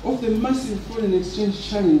of the massive foreign exchange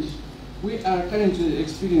challenge we are currently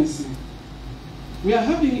experiencing. We are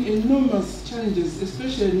having enormous challenges,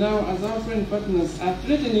 especially now as our foreign partners are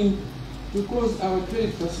threatening to close our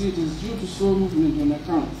credit facilities due to slow movement on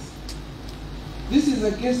accounts. This is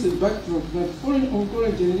against the backdrop that foreign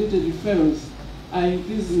oncology-related referrals are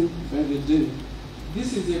increasing by the day.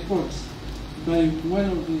 This is a quote by one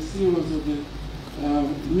of the CEOs of the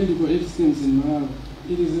medical aid schemes in Malawi.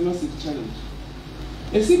 It is a massive challenge.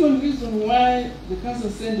 A second reason why the cancer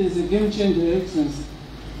center is a game changer, Your Excellency,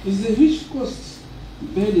 is the huge cost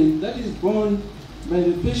burden that is borne by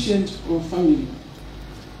the patient or family.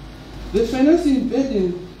 The financing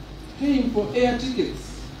burden paying for air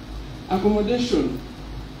tickets, accommodation,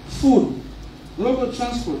 food, local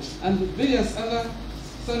transport, and various other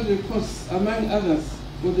sundry costs, among others,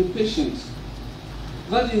 for the patient.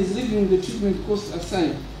 That is leaving the treatment cost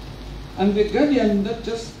aside. And the guardian that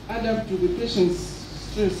just add up to the patient's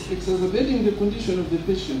stress, exacerbating the condition of the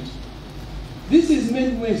patient. This is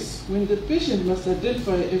made worse when the patient must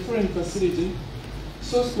identify a foreign facility,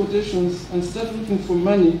 source quotations, and start looking for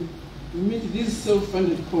money to meet these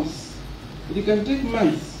self-funded costs. It can take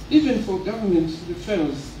months, even for government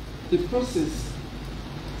referrals. The process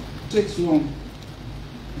takes long.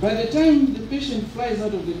 By the time the patient flies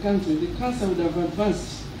out of the country, the cancer would have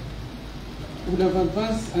advanced and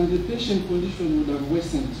the patient condition would have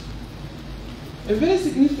worsened. A very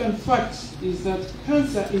significant fact is that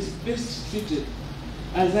cancer is best treated,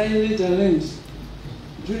 as I later learned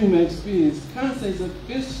during my experience. Cancer is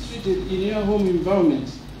best treated in your home environment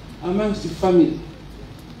amongst your family,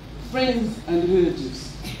 friends, and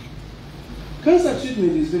relatives. Cancer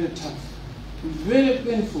treatment is very tough, very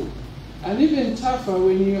painful, and even tougher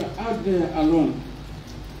when you are out there alone.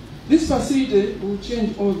 This facility will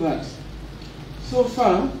change all that. So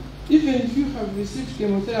far, even if you have received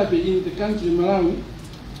chemotherapy in the country, Malawi,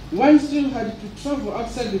 one still had to travel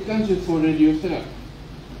outside the country for radiotherapy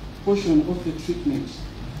portion of the treatment.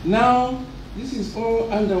 Now, this is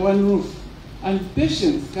all under one roof, and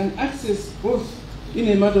patients can access both in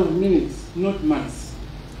a matter of minutes, not months.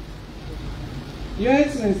 Your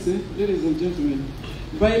Excellency, ladies and gentlemen,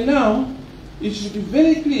 by now, it should be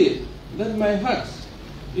very clear that my heart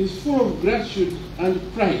is full of gratitude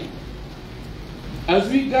and pride as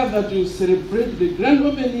we gather to celebrate the grand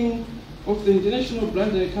opening of the International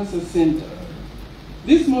Blantyre Cancer Centre.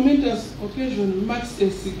 This momentous occasion marks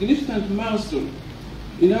a significant milestone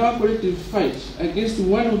in our collective fight against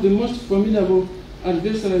one of the most formidable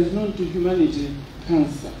adversaries known to humanity,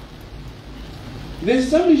 cancer. The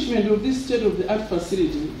establishment of this state-of-the-art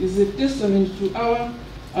facility is a testament to our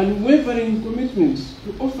unwavering commitment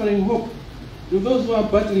to offering hope to those who are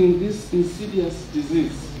battling this insidious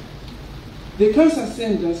disease. The Cancer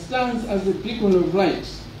Centre stands as a beacon of light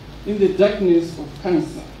in the darkness of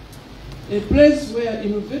cancer, a place where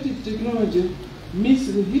innovative technology meets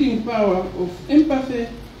the healing power of empathy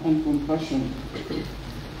and compassion.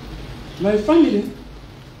 My family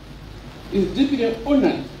is deeply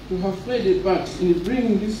honored to have played a part in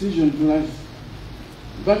bringing this vision to life.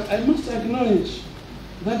 But I must acknowledge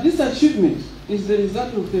that this achievement is the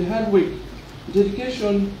result of the hard work,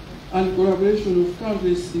 dedication, and collaboration of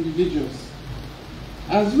countless individuals.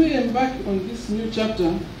 As we embark on this new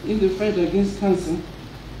chapter in the fight against cancer,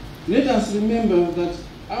 let us remember that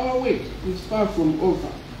our work is far from over.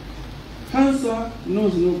 Cancer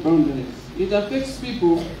knows no boundaries. It affects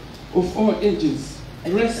people of all ages,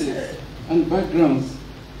 races, and backgrounds.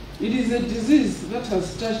 It is a disease that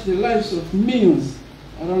has touched the lives of millions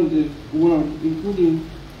around the world, including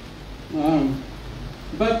my own.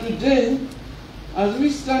 But today, as we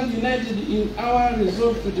stand united in our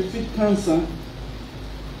resolve to defeat cancer,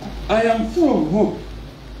 I am full of hope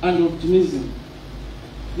and optimism.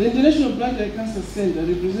 The International Blantyre Cancer Centre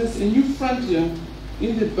represents a new frontier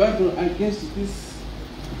in the battle against this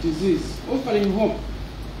disease, offering hope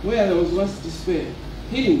where there was once despair,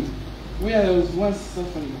 healing where there was once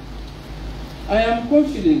suffering. I am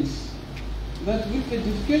confident that with the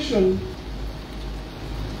dedication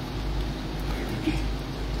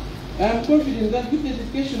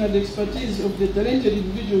and expertise of the talented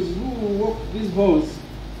individuals who will walk these halls,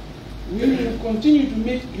 we will continue to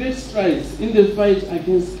make great strides in the fight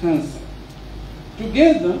against cancer.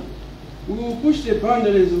 Together, we will push the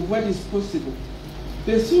boundaries of what is possible,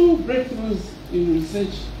 pursue breakthroughs in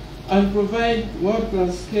research, and provide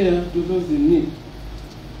world-class care to those in need.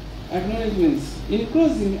 Acknowledgements. In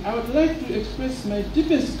closing, I would like to express my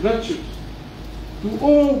deepest gratitude to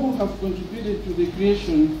all who have contributed to the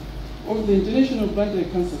creation of the International Blantyre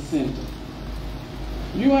Cancer Centre.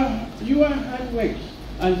 Your hard work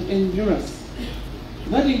and endurance,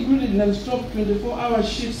 that included non-stop 24-hour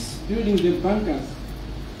shifts building the bunkers,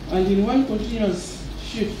 and in one continuous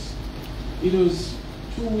shift, it was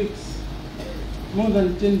 2 weeks, more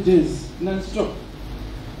than 10 days, non-stop,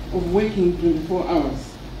 of working 24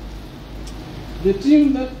 hours. The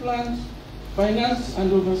team that planned, financed,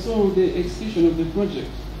 and oversaw the execution of the project,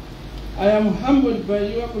 I am humbled by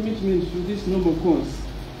your commitment to this noble cause.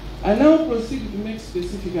 I now proceed to make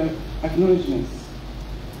specific acknowledgements.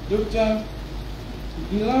 Dr.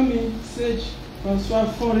 Guillaume Sage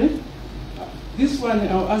Francois Faure, this one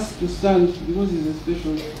I'll ask to stand because he's a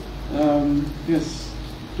special guest.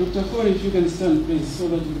 Dr. Faure, if you can stand, please, so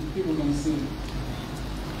that people can see.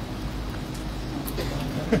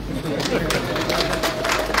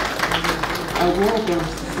 I walk to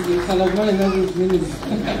the Salagman minutes.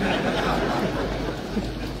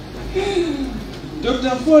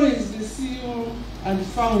 Dr. Faure is the CEO and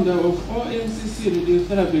founder of OMCC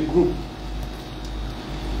Radiotherapy Group.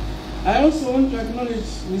 I also want to acknowledge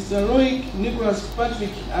Mr. Roy Nicholas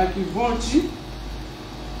Patrick Akivolti,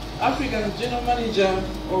 African General Manager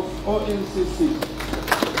of OMCC.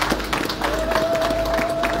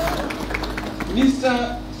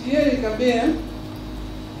 Mr. Thierry Kabea,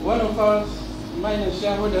 one of our minor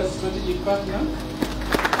shareholders, strategic partner.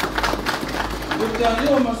 Dr.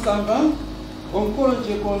 Leo Masamba,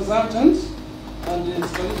 oncology consultant and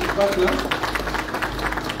strategic partner.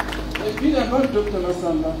 A bit about Dr.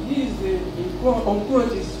 Masamba. He is the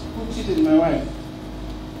oncologist who treated my wife.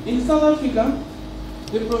 In South Africa,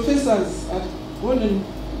 the professors at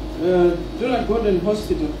Donald Gordon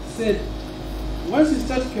Hospital said, once you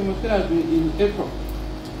start chemotherapy in April,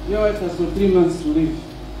 your wife has got 3 months to live.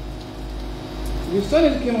 We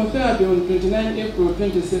started chemotherapy on 29 April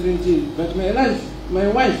 2017, but my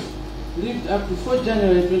wife lived up to 4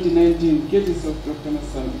 January 2019, courtesy of Dr.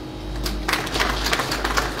 Masamba.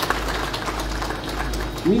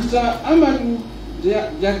 Mr. Ahmad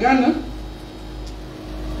Jagana,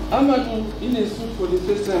 Amadu in a suit for the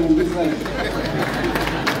first time in his life.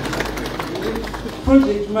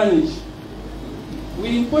 Project managed.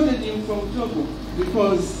 We imported him from Togo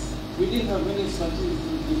because we didn't have any strategy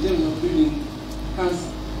in terms of building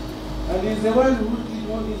cancer. And he's the one who did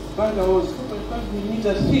all these bunker walls, 4.5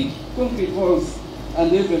 millimeter thick concrete walls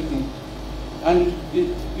and everything. And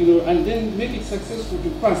and then make it successful to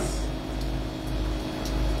pass.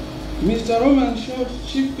 Mr. Roman Short,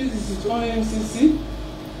 Chief Physicist OMCC,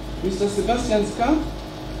 Mr. Sebastian Ska,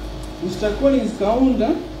 Mr. Collins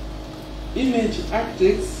Kaunda, Image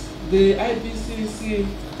Architects, the IBCC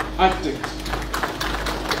architect.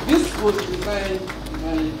 This was designed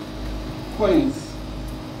by Collins.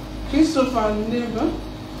 Christopher Neva,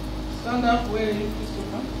 stand up where are you,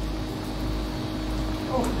 Christopher?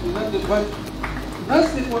 Oh, is that the back?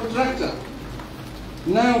 That's the contractor.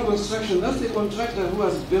 Now Construction, that's the contractor who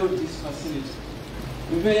has built this facility.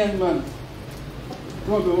 A very young man,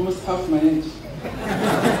 probably almost half my age.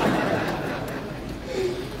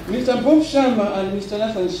 Mr. Bob Sharma and Mr.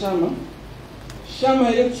 Nathan Sharma.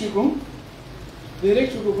 Sharma Electrical, the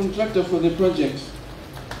electrical contractor for the project.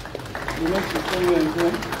 You must be somewhere in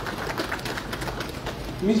there.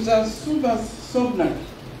 Mr. Subhas Sobnak,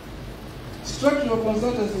 structural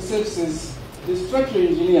consultancy services, the structural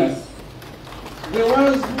engineers. The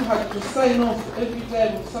ones who had to sign off every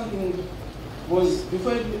time something was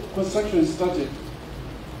before construction started.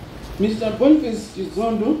 Mr. Boniface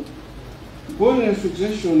Izondo, Born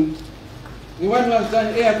Refrigeration, the one who has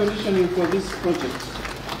done air conditioning for this project.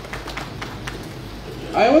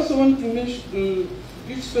 I also want to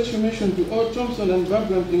give special mention to all Thompson and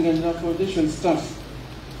Blantyre and their foundation staff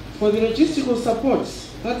for the logistical support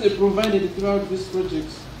that they provided throughout this project.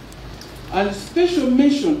 And special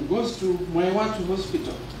mention goes to Maiwatu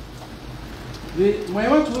Hospital. The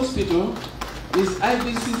Maiwatu Hospital is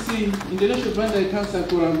IBCC, International Blantyre Cancer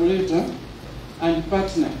collaborator and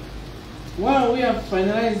partner. While we are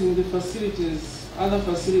finalizing the facilities, other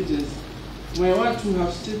facilities, Maiwatu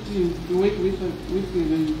have stepped in to work with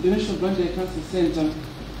the International Blantyre Cancer Centre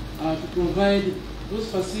to provide those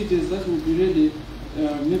facilities that will be ready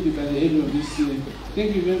maybe by the end of this year.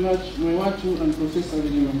 Thank you very much, Maiwatu and Professor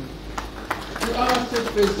William. To our state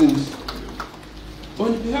president,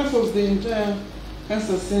 on behalf of the entire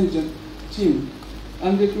Cancer Center team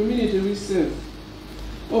and the community we serve,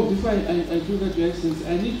 before I do that, Your Excellency,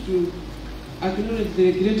 I need to acknowledge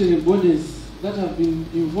the regulatory bodies that have been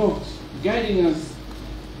involved, guiding us,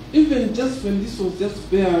 even just when this was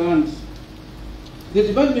just bare land. The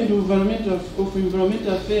Department of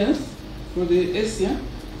Environmental Affairs for the ASIA,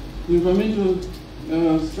 Environmental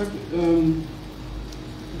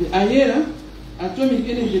the AERA, Atomic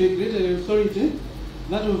Energy Regulatory Authority,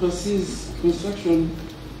 that oversees construction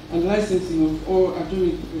and licensing of all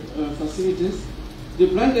atomic facilities, the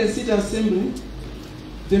Blantyre City Assembly,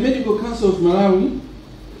 the Medical Council of Malawi,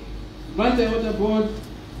 Blantyre Water Board,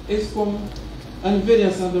 ESCOM, and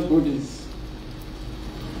various other bodies.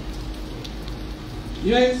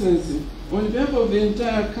 Your Excellency, on behalf of the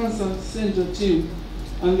entire Cancer Center team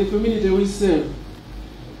and the community we serve,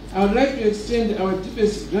 I would like to extend our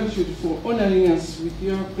deepest gratitude for honoring us with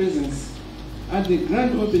your presence at the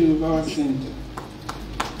grand opening of our center.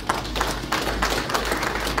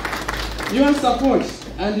 Your support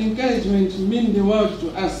and encouragement mean the world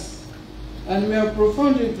to us, and we are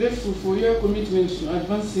profoundly grateful for your commitment to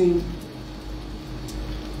advancing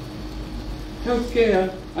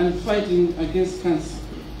healthcare and fighting against cancer.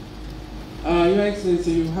 Your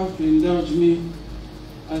Excellency, you have to indulge me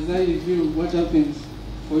as I review what happened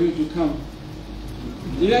for you to come.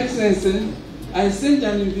 Your Excellency, I sent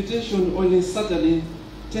an invitation on a Saturday,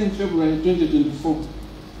 10 February 2024.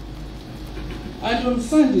 And on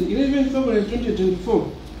Sunday, 11 February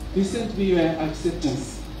 2024, you sent me your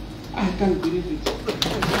acceptance. I can't believe it.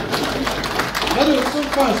 That was so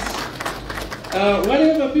fast.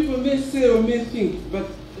 Whatever people may say or may think, but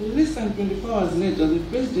less than 24 hours later, the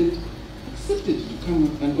President accepted to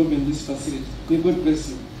come and open this facility. May God bless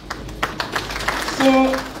you. So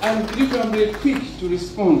I'm very quick to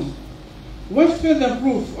respond. What further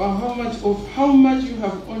proof or how much you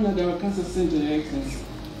have honored our Cancer Center, Your Excellency?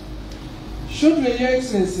 Shortly, Your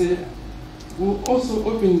Excellency, will also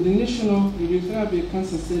open the National Radiotherapy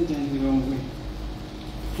Cancer Center in Lilongwe.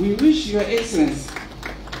 We wish Your Excellency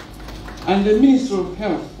and the Minister of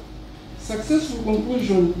Health successful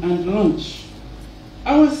conclusion and launch.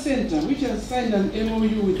 Our center, which has signed an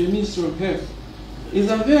MOU with the Minister of Health,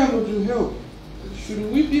 is available to help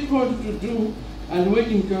should we be called to do and work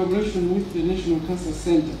in collaboration with the National Cancer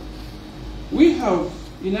Center. We have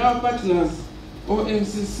in our partners,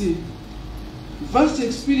 OMCC, vast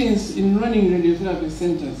experience in running radiotherapy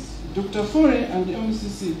centers. Dr. Fore and the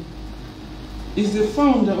MCC is the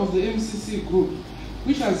founder of the MCC group,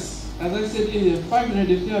 which has, as I said earlier, 5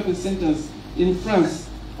 radiotherapy centers in France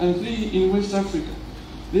and 3 in West Africa.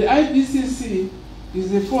 The IPCC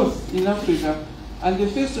is the 4th in Africa and the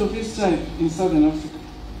first of its type in Southern Africa.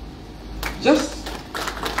 Just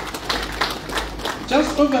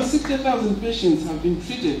over 60,000 patients have been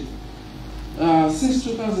treated since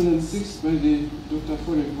 2006 by the Dr.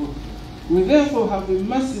 Fore group. We therefore have a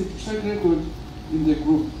massive track record in the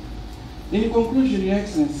group. In conclusion, Your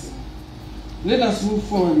Excellency, let us move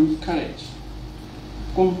forward with courage,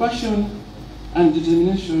 compassion, and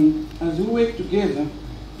determination as we work together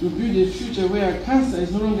to build a future where cancer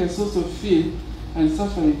is no longer a source of fear and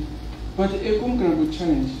suffering, but a conquerable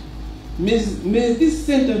challenge. May this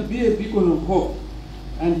center be a beacon of hope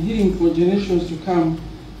and healing for generations to come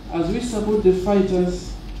as we support the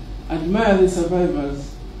fighters, admire the survivors,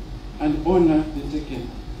 and honor the taken.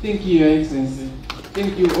 Thank you, Your Excellency.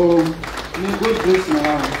 Thank you all. May God bless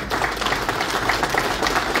Malawi.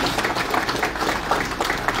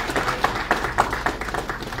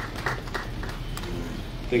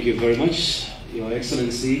 Thank you very much, Your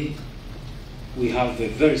Excellency. We have a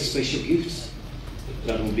very special gift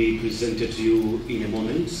that will be presented to you in a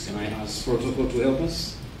moment. Can I ask protocol to help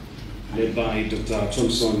us? Led by Dr.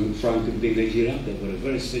 Thompson Frank Bingajira. They've got a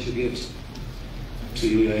very special gift to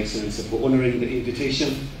you, Your Excellency, for honoring the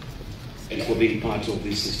invitation and for being part of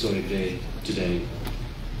this historic day today.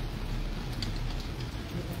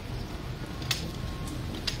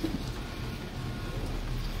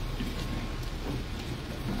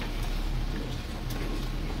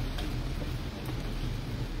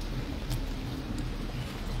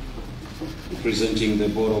 Representing the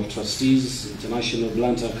Board of Trustees, International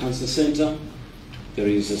Blantyre Cancer Centre, there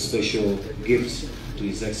is a special gift to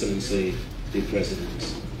His Excellency, the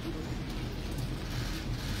President.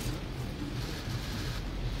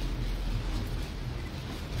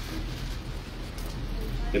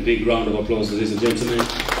 A big round of applause, ladies and gentlemen.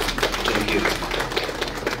 Thank you.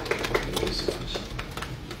 Thank you so much.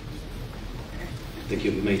 Thank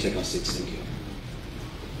you. We may take our seats. Thank you.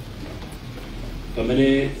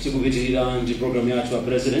 Pamene tikupitirira ndi program yathu ya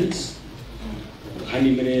President. Hani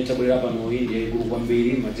imene tabwera pano iyi ndi ikulu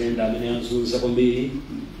kwambiri, matenda amene azunza kwambiri,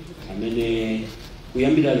 amene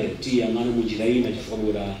kuyambira lero tiyang'ana munjira ina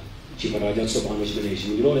chifukwa chipatala chatsopano chimenechi.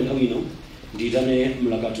 Ndilole nthawi ino ndiyitane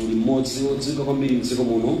mlakatuli mmodzi wodziwika kwambiri mdziko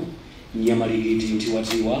muno, Nyamaliriti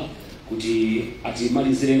Ntiwatiwa, kuti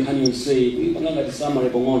atimalizire nkhani yonseyi kuipanga ngati samale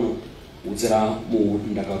pang'ono kudzera mu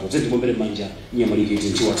ndakato. Tiyeni timombere m'manja Nyamaliriti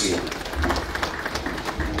Ntiwatiwa.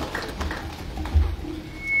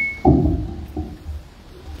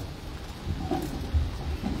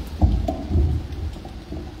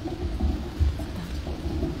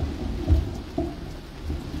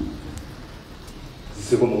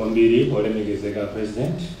 Zikomo kwambiri olemekezeka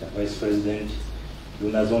President, Vice President,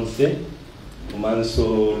 Luna zonse,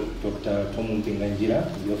 komanso Dr. Tom Mpinganjira,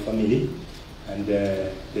 your family, and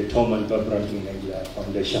the Tom and Barbara Mpinganjira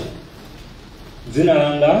Foundation. Dzina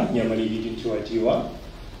langa Nyamaliriti Ntiwatiwa,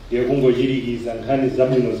 ndikungochirikiza nkhani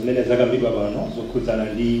zabwino zimene zakambidwa pano zokhudzana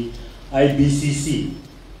ndi IBCC.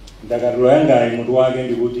 Ndakatulo yanga mutu wake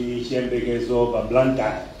ndikuti chiyembekezo pa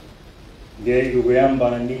Blantyre ndiye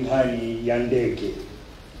ikuyamba ndi nkhani ya ndege.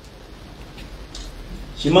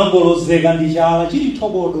 Chimangolozeka ndi chala chili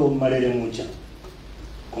thokodo m'malere mucha,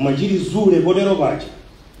 koma chili zule potero pacha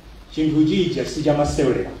chinthu chija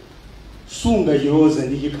sichamasewera. Sunga chiloze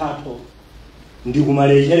ndi chikhatho ndi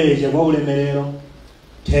kumalechereche kwa ulemerero,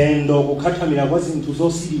 thendo kukhathamira kwa zinthu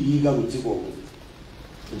zosiririka ku dzikoko.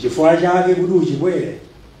 N'chifukwa chake kuti uchikwere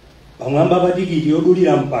pamwamba pa tikiti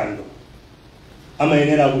yodulira mpando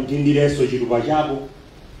amayenera kudindireso chitupa chako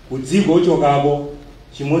ku dziko ochokapo,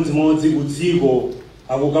 chimodzimodzi ku dziko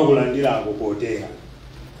akukakulandirako potera.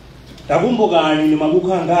 Takumbukani ni mabuku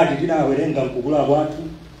ngati tidawerenga mkukula kwathu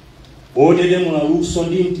otetemula luso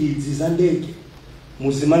ndi ntidzi za ndege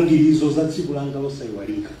muzimangirizo za tsiku langa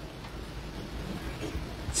losayiwalika.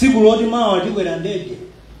 Tsiku loti mawa tikwera ndege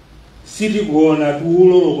sitikuona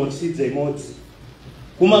tulo lokonsidza imodzi,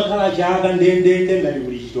 kumakhala chaka ndendende ngati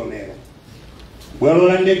kuli chitomero. Bwalo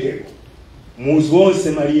la ndegeko muzi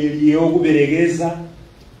wonse maliyeliye okuperekeza,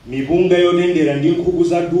 mipunga yotendera ndi nkhuku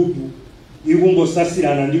za dudu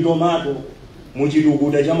ikungosasirana ndi tomato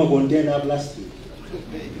muchitukuta cha makontena a plastic.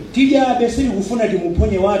 Tidyabe sili kufuna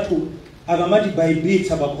timuphonye wathu akamati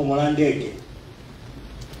baibitsa pa khomo la ndege.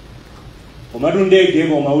 Komatu ndege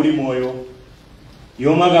koma uli moyo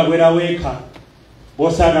yomwe akakwera wekha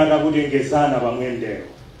osati kutengezana pamwendero,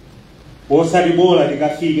 osati bola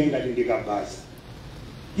tikafike ngati ndikabasa.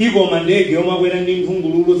 iko mandege omakwera ndi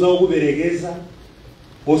nthungululu za ukuperekeza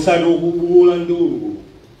osati ukubula ndi ululu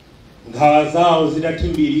nkhawa zawo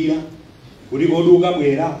zitathimbirira kuti kodi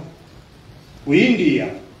ukabwera ku India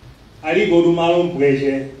aliko tumalo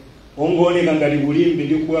mpweche ongooneka ngati kulimbi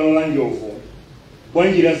ndi kuwalo la njovu kwa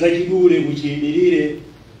njira zachidule kuchiyimirire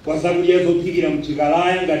kwa zakudya zophikira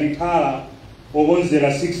mchikalaya ngati thala okonzera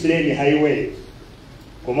 6 lane highway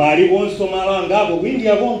koma aliponso malo angapo ku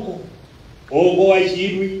India konko oko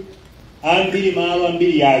wachidwi ambiri malo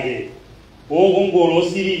ambiri yake okongola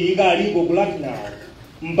osiririka aliko ku Lucknow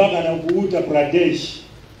mpaka na ku Uttar Pradesh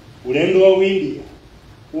ulendo wa India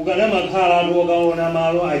ukana makhala atu okaona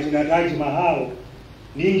malo achina Taj Mahal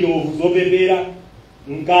ndi njovu zopepera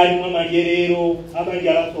mkati mwa madyerero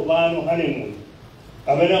abanja latsopano honeymoon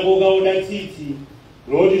kapena kokaoda tsitsi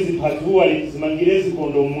loti ziphadzuwa zimangire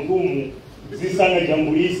zikondo mmutumu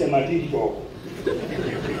zisanajambulise matiktok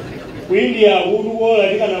ku India kuti kuola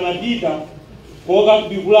tikana mapita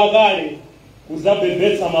kokabikula kale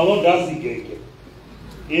kuzabebetsa malonda azigege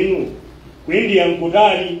inu ku India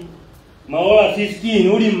nkutali maola 15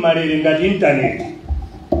 uli mmalere ngati intaneti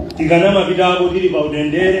tikana mapita ako tili pa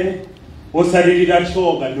utendere osati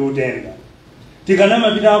titathyoka ndi utenda tikana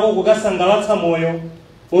mapita ako kukasangalatsa moyo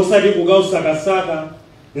osati kukausakasaka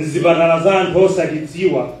mzipatala za anthu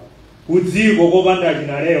osatidziwa kudziko kopanda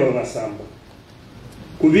chinalewo masamba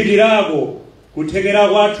kupitirako kuthekera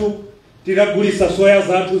kwathu titagulisa soya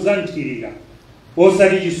zathu za nthirira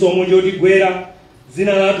osati chisomo chotigwera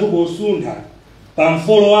dzina lathu posuntha pa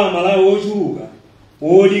mfolo wa Malawi ochuluka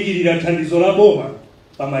wodikirira thandizo la boma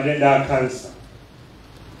pa matenda a kansa.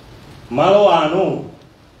 Malo ano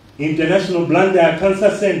International Blantyre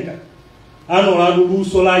Cancer Centre anolatu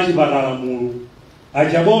luso la chipatala mulu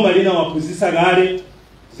achaboma linawaphunzitsa kale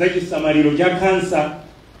za chisamaliro cha kansa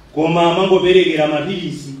koma amangoperekera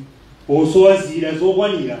mapilisi posowa zida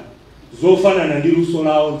zokwanira zofanana ndi luso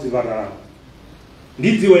lawo mzipatala.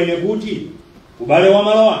 Ndidziwene kuti ubale wa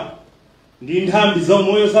malo ano ndi nthambi za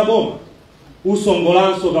umoyo za boma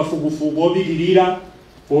usongolanso kafukufuku opitirira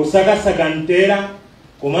posakasaka mtera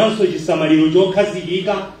komanso chisamaliro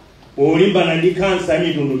chokhazikika polimbana ndi kansa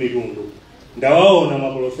mitundumitundu ndawaona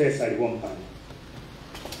maprofesa alipo mpano.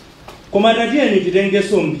 Koma tatiyeni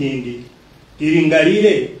titengeso mphindi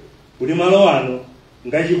tilingalire kuti malo ano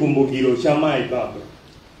ngachikumbukiro cha mayi Barbara.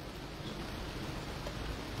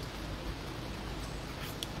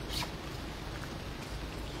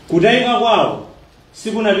 Kutayika kwawo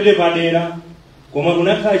sikunapite padera koma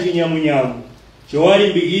kunakhala chinyamunyamu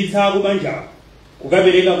chowalimbikitsa kubanjawo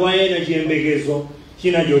kukapereka kwa ena chiyembekezo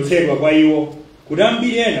chinachotsedwa kwa iwo kuti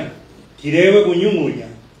ambiri ena tilewe kunyung'unya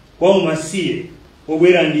kwa umasiye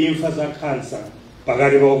obwera ndi imfa za kansa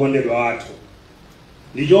pakati pa okondedwa athu.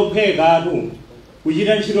 Ndi chopheka atu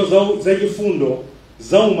kuchita ntchito zachifundo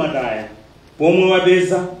za umataya pomwe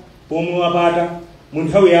wapeza pomwe wapata mu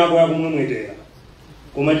nthawi yako yakumwemwetera.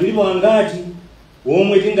 Koma tilipo angati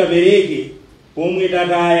womwe tingapereke pomwe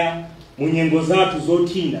tataya mu nyengo zathu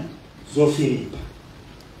zothina zofinipa.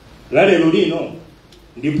 Lalero lino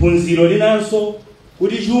ndi phunziro linanso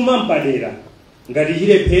kuti chuma mpadera ngati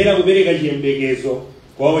chilephera kupereka chiyembekezo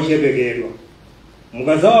kwa ochepekedwa.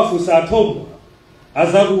 Mukazawafunsa athobwa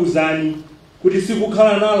azakuwuzani kuti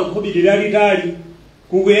sikukhala nalo khobiri lalitali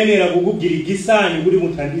kukuyenera kukugirigisani kuti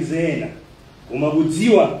muthandize ena, koma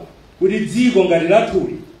kudziwa kuti dziko ngati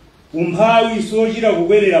lathuli umphawi sochita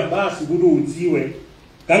kukwerera basi kuti udziwe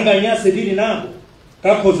kanganyase tili nako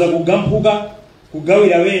kakhoza kugamphuka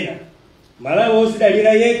kugawira wena. Malawi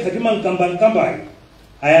osidalira yekha timamkambayi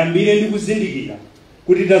ayambire ndi kuzindikira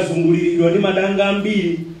kuti tazunguliridwa ndi madanga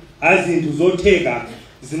ambiri a zinthu zotheka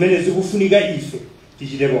zimene zikufunika ife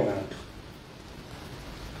tichitepo kanthu.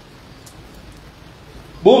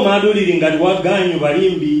 Boma adu lili ngati waganyu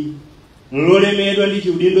palimbi mlolemedwa ndi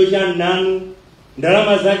chiudindo cha nanu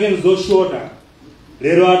ndalama zake nzoshota.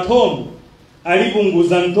 Lero athomu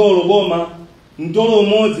alipunguza mtolo boma mtolo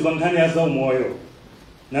umodzi pa nkhani ya zaumoyo.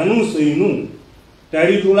 Nanunso inu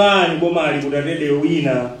talitulani boma ali kutatede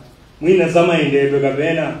wina mwina zamayendedwe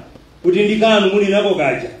kapena kuti ndikanu muli nako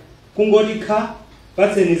kaja kungoti kha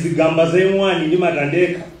patseni zigamba za imwani ndi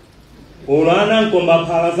matandeka olo ana nkomba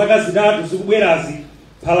phala zaka zitatu zikubwerazi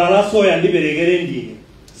phala la soya ndiperekere ndine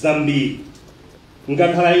zambiri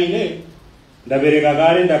ngakhala ine ndapereka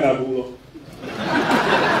kale ndakatulo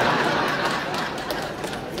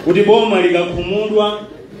kuti boma likakhumudwa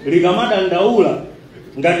likamadandaula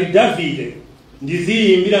ngati Davide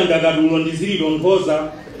ndiziyimbira ndakatulo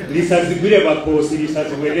ndizilitonthoza lisazigwire pakhosi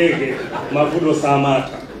lisazipweteke mavuto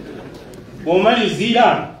samatha.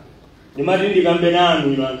 Pomalizira ndimati ndikambe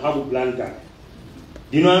nanu ino anthu aku Blantyre.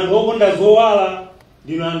 Ndino anthu okonda zowala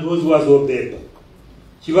ndino anthu oziwa zobeba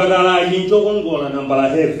chipatalachi nchokongola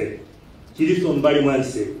nambala heve chiliso mbali mwa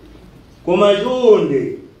msewu koma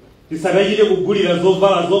chonde tisakachite kugulira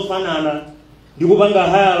zovala zofanana ndi kupanga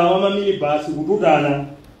hayala wa maminibasi kututana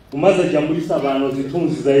kumazajambulisa pano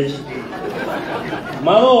zithunzi za ichi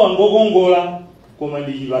malowa ngokongola koma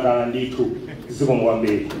ndi chipatala ndithu zikomo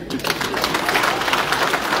mbiri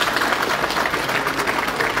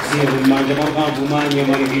manja mamphamvu manye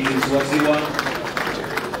malipiti ziwaziwa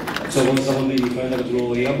tsokonza kwambiri faenda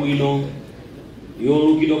katulo yabwino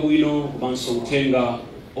yolukidwa bwino komanso uthenga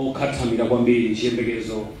okhathamira kwambiri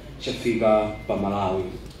chiyembekezo chafika pa Malawi.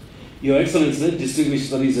 Your Excellency,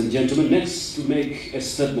 distinguished ladies and gentlemen, next to make a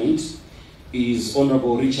statement is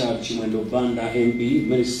Honorable Richard Chimwendo Banda MP,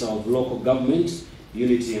 Minister of Local Government,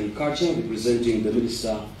 Unity and Culture, representing the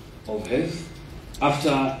Minister of Health.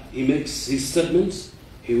 After he makes his statement,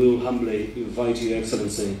 he will humbly invite Your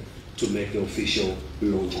Excellency to make the official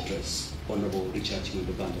launch address. Honorable Richard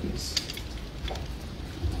Chimwendo Banda, please.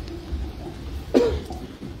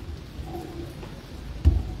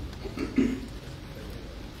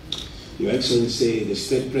 Your Excellency, the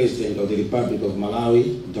State President of the Republic of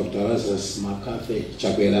Malawi, Dr. Lazarus Makathe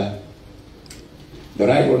Chakwera, the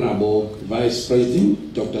Right Honorable Vice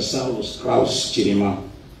President, Dr. Saulus Kraus Chirima,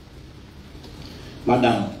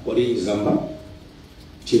 Madam Corinne Zamba,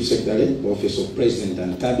 Chief Secretary, Office of President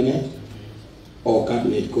and Cabinet, all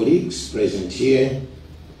Cabinet colleagues present here,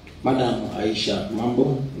 Madam Aisha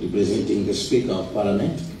Mambo, representing the Speaker of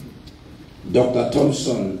Parliament, Dr.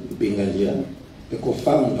 Thompson Binganjira, the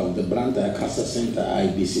co-founder of the Blantyre Cancer Centre,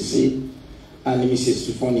 IBCC, and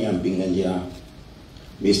Mrs. Trifonia Binganjira,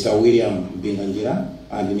 Mr. William Binganjira,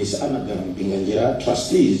 and Ms. Anagam Binganjira,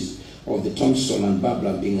 trustees of the Thompson and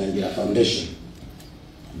Barbara Binganjira Foundation,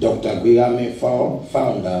 Dr. Guillaume Fao,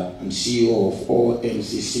 founder and CEO of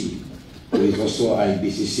OMCC, who is also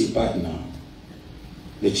IBCC partner,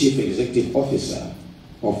 the Chief Executive Officer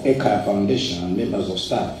of ECA Foundation and members of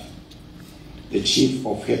staff, the Chief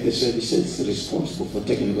of Health Services responsible for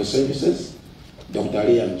technical services, Dr.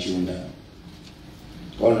 Liam Chunda,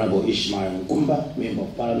 Honorable Ishmael Nkumba, Member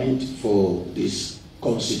of Parliament for this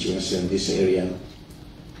constituency and this area,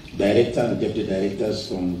 Director and Deputy Directors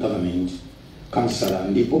from Government, Councillor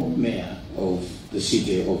Ndipo, Mayor of the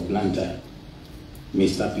city of Blantyre,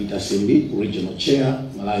 Mr. Peter Simbi, Regional Chair,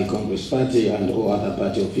 Malawi Congress Party, and all other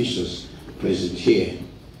party officials present here,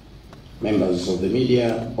 members of the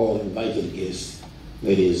media, all invited guests,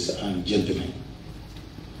 ladies and gentlemen.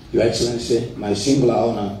 Your Excellency, my singular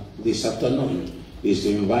honor this afternoon is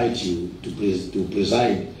to invite you to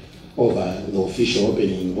preside over the official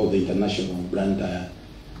opening of the International Blantyre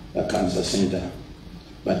Cancer Centre.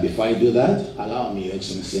 But before I do that, allow me, Your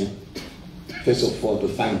Excellency, first of all to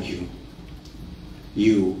thank you.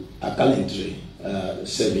 You are currently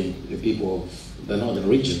serving the people of the northern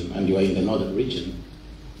region, and you are in the northern region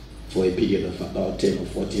for a period of about 10 or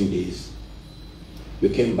 14 days. You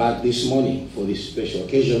came back this morning for this special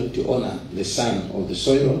occasion to honor the son of the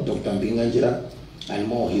soil, Dr. Binganjira, and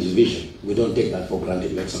more his vision. We don't take that for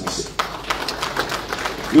granted, Your Excellency.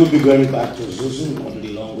 You'll be going back to Zuzu, not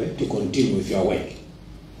really long way, to continue with your work.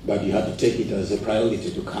 But you have to take it as a priority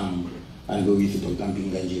to come and go with Dr.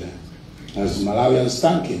 Binganjira. As Malawians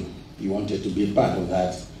thank him, you wanted to be part of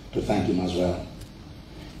that, to thank him as well.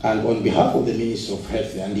 And on behalf of the Minister of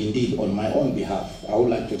Health, and indeed on my own behalf, I would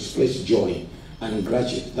like to express joy and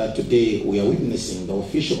gratitude that today we are witnessing the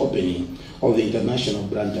official opening of the International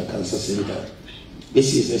Blantyre Cancer Centre.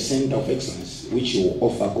 This is a center of excellence which will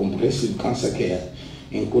offer comprehensive cancer care,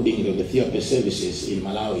 including radiotherapy services in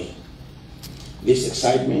Malawi. This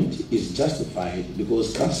excitement is justified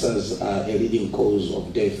because cancers are a leading cause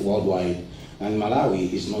of death worldwide, and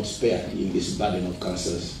Malawi is not spared in this burden of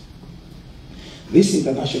cancers. This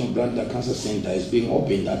International Blantyre Cancer Centre is being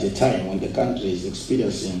opened at a time when the country is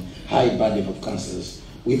experiencing high burden of cancers,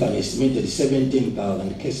 with an estimated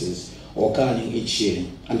 17,000 cases occurring each year,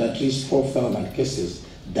 and at least 4,000 cases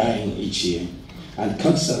dying each year. And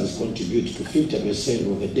cancers contribute to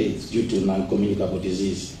 50% of the deaths due to non-communicable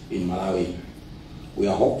disease in Malawi. We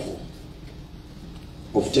are hopeful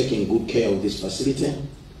of taking good care of this facility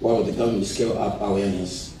while the government scale up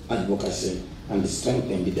awareness, advocacy, and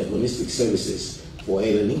strengthen the diagnostic services for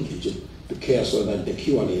early linkage to care so that the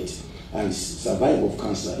cure rate and survival of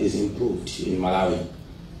cancer is improved in Malawi.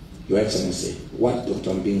 Your Excellency, what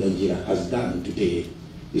Dr. Binganjira has done today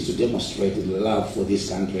is to demonstrate the love for this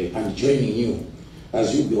country and joining you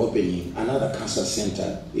as you'll be opening another cancer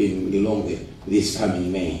center in Lilongwe this coming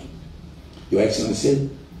May. Your Excellency,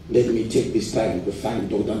 let me take this time to thank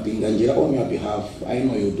Dr. Binganjira on your behalf. I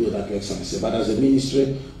know you do that, Your Excellency, but as a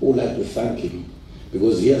ministry, we would like to thank him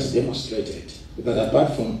because he has demonstrated that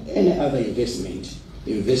apart from any other investment,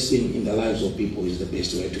 investing in the lives of people is the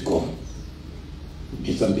best way to go.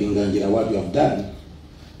 Mr. Mbinganjira, what you have done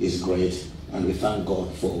is great, and we thank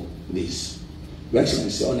God for this. Your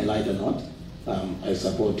Excellency, on a lighter note, I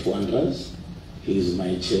support Wanderers. He is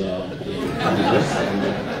my chair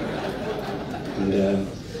and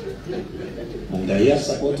he has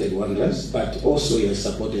supported Wanderers, but also he has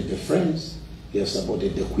supported the Friends, he has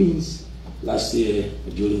supported the Queens. Last year,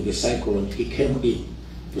 during the cyclone, he came in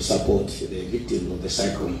to support the victims of the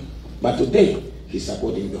cyclone. But today, he's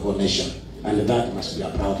supporting the whole nation, and that must be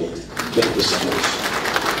applauded. Thank you so much.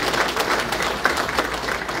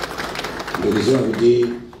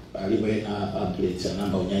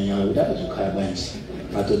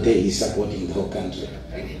 But today, he's supporting the whole country.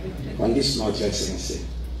 On this note, Your Excellency,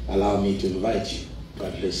 allow me to invite you to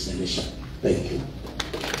address the nation. Thank you.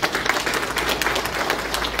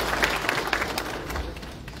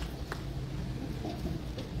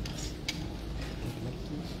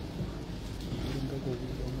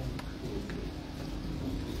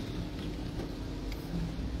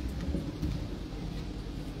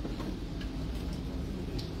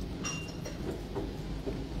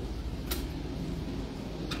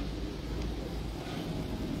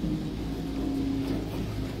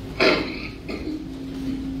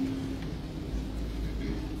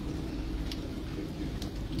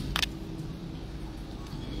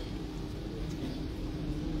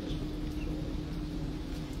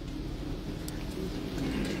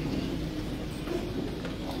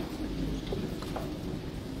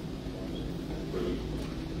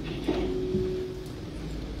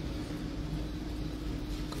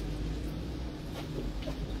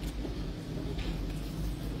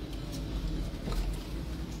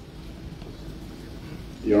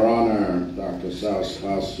 Your Honor, Dr. South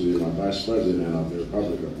Clausu, Vice President of the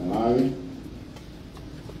Republic of Malawi,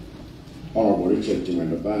 Honorable Richard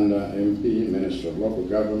Timendabanda, MP, Minister of Local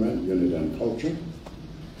Government, Unity and Culture,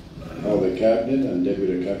 all the Cabinet and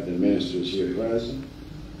Deputy Cabinet Ministers here present,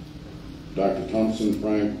 Dr. Thompson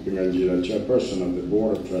Frank Pinganjira, Chairperson of the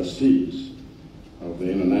Board of Trustees of the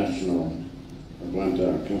International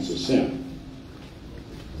Blantyre Cancer Centre,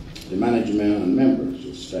 the management and members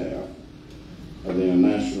of staff of the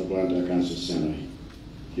International Blantyre Cancer Centre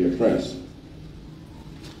here present,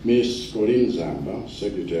 Ms. Colleen Zamba,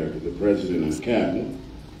 Secretary to the President and Cabinet.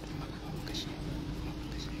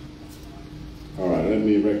 All right, let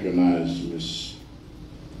me recognize Ms.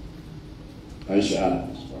 Aisha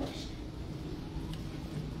Adams first.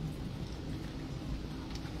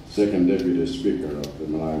 Second Deputy Speaker of the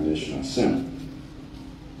Malawi National Assembly.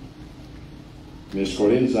 Ms.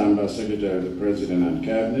 Colleen Zamba, Secretary of the President and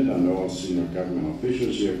Cabinet, and all senior government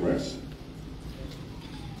officials here present.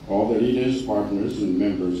 All the leaders, partners, and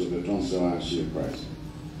members of the Tonsil Alliance here present.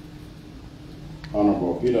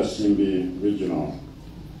 Honorable Peter Simbi, Regional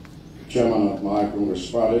Chairman of Malawi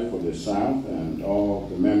Congress Party for the South, and all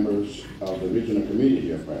the members of the Regional Committee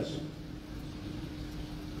here present.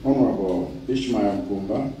 Honorable Ishmael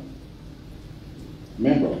Mkumba,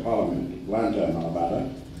 Member of Parliament, Blantyre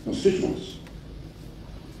Malabata constituents,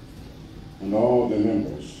 and all the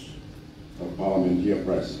members of Parliament here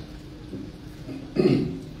present.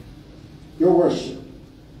 Your Worship,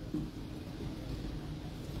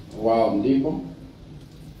 Wild Ndipo,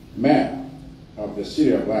 Mayor of the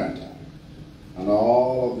City of Blantyre, and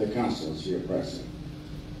all of the councils here present,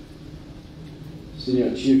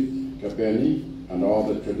 Senior Chief Kapeni, and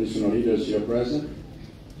all the traditional leaders here present,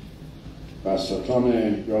 Pastor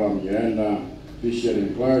Tony Yolam Yenda,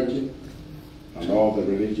 officiating clergy, and all the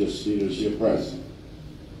religious leaders here present.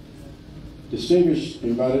 Distinguished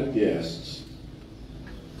invited guests,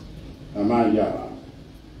 Amani Yala.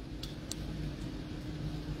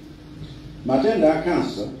 Matenda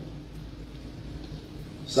cancer,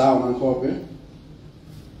 sawa na nkope,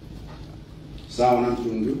 sawa na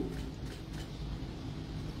mtundu,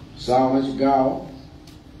 sawa na chigawo,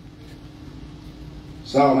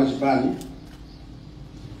 sawa na chipani,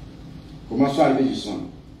 kumaswali bichisoni.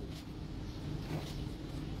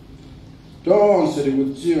 Tonse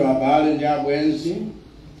tikudziwa abale ndi abwenzi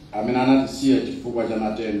amene anatisiya chifukwa cha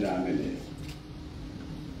matenda amenewa.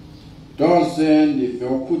 Tonse ndife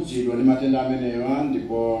okhudzidwa ndi matenda amenewa,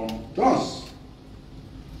 ndipo tonse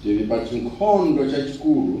tili pa chinkhondo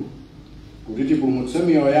chachikulu kuti tipulumutse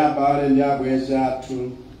miyoyo ya abale ndi abwenzi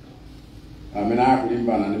athu amene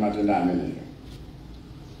akulimbana ndi matenda amenewa.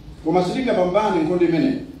 Koma sitingapambane nkhondo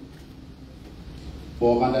imeneyi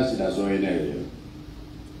popanda zida zoyenerera.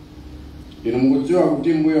 Inu mukudziwa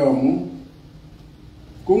kuti mbuyomu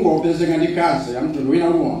kungopezeka ndi kansa ya mtundu wina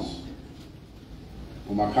uliwonse,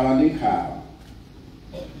 kumakhala ndi nkhawa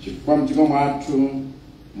chifukwa mdziko mwathu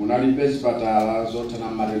munalibe zipatala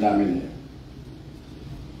zothana matenda amenewa.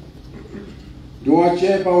 Ndi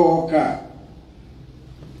ochepa okha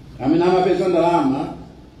amene amapeza ndalama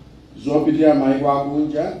zopitira maiko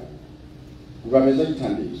akunja kukapeza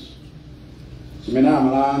chithandizo chimene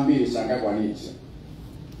amalawi ambiri sangakwanitse.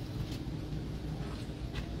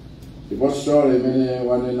 Ndipo story imene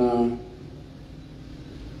wanena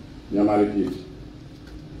Nyamalipiti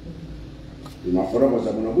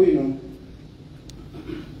imafotokoza bwino bwino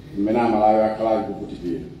imene amalawi akhala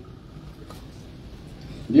akuvutikira.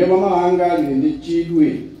 Ndiye boma langa lili ndi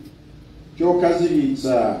chidwi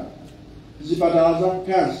chokhazikitsa zipatala za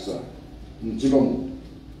kansa mdziko muno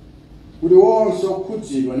kuti wonse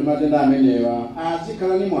okhudzidwa ndi matenda amenewa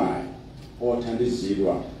azikhala ndi mwayi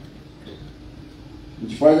othandizidwa.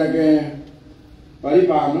 N'chifukwa chake pali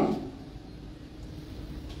pano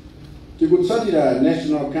tikutsatira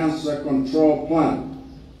National Cancer Control Plan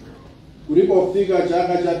kuti pofika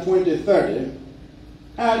chaka cha 2030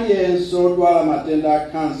 aliyense odwala matenda a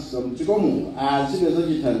kansa mdziko muno azipeza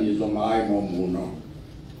chithandizo m'Malawi muno.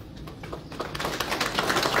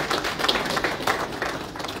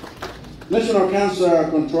 National Cancer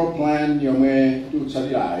Control Plan yomwe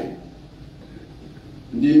tikutsatirayi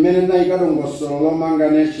ndi mmene ndinayika dongosolo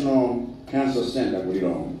lomanga National Cancer Centre ku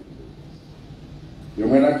Lilongwe,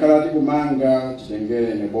 yomwe takhala tikumanga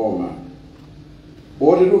Chitengere ne boma.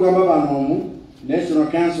 Poti tukamba panomu National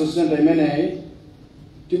Cancer Centre imeneyi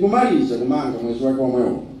tikumaliza kumanga mwezi wake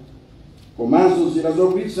omwewo, komanso zida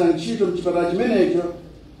zogwiritsa ntchito mchipatala chimenecho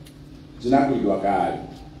zinagulidwa kale.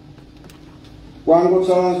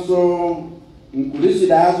 Kwangotsalanso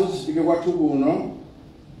nkulizidazo zifike kwathu kuno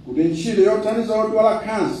kuti ntchito yothandiza odwala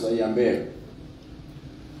kansa iyambere.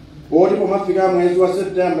 Poti pomafika mwezi wa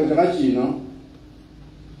Septemba chaka chino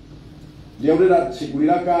ndiye kuti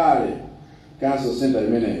tatsekulira kale Cancer Centre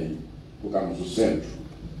imeneyi ku Kamuzu Central.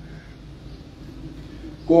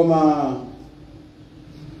 Koma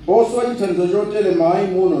osowa chithandizo chotere m'Malawi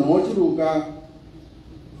muno nochuluka,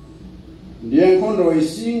 ndiye nkhondo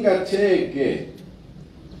isingatheke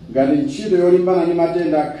ngati ntchito yolimbana ndi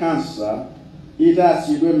matenda a kansa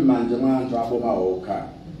itasiyidwe m'manja mwa anthu aboma okha.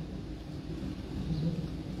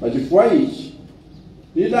 Pachifukwa ichi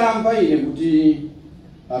ndidamva ine kuti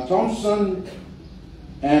a Thompson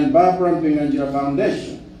and Barbara Mpinganjira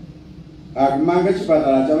Foundation akumanga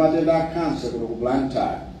chipatala cha matenda a kansa kuno ku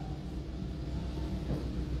Blantyre.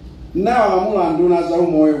 Nawalamula nduna za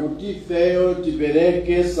umoyo kuti ifeyo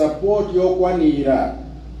tipereke support yokwanira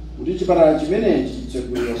kuti chipatala chimenechi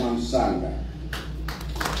chitsekulire mwamsanga.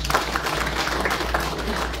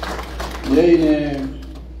 Ndiye ine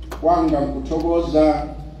kwanga nkuthokoza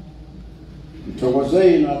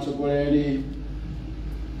mthokoze ino atsogoleri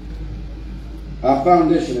a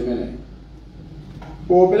foundation imeneyi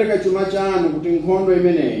popereka chuma chanu kuti nkhondo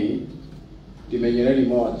imeneyi timenyere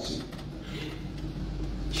limodzi.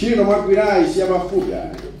 Chino mwagwirayi siyapafupi,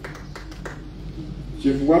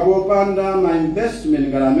 chifukwa popanda ma investment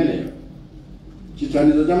ngati ameneyo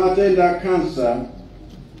chithandizo cha matenda a kansa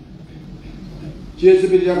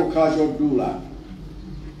chizipitirira kukhala chodula.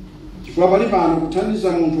 Chifukwa pali pano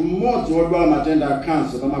kuthandiza munthu mmodzi wodwala matenda a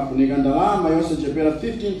kansa pamafunika ndalama yosachepera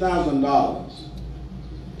 $15,000,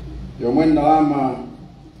 yomwe ndalama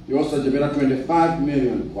yosachepera 25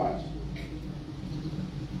 million kwacha.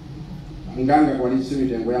 Anganga kwanitse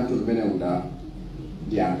mitengo ya mtundu umene uda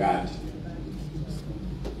ndi angati.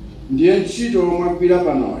 Ndiye ntchito mwagwira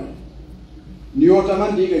panoyi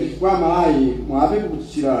niyotamandika chifukwa Malawi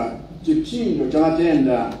mwapepukitsira chipsinjo cha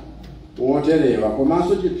matenda woterewa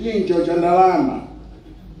komanso chipsinjo cha ndalama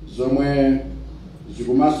zomwe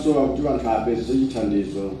zikumasowa kuti anthu apeze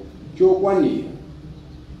chithandizo chokwanira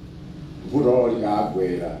vuto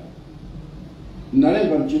likagwera.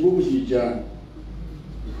 Nalemba mchibuku chija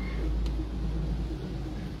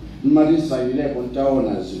mmatisayirepo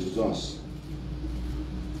ntaona zinthu zonse.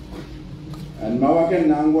 And mawake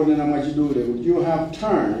nangonena mwachidule kuti you have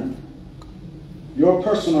turned your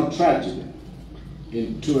personal tragedy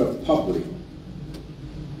into a public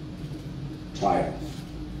triumph.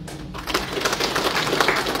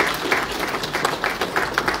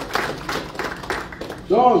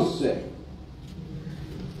 Zonse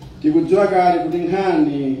tikudziwa kale kuti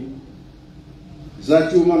nkhani za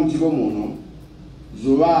chuma mdziko muno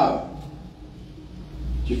zowawa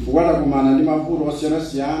chifukwa takumana ndi mavuto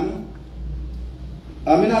osiyanasiyana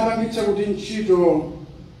amene apangitsa kuti ntchito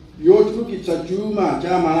yochulukitsa chuma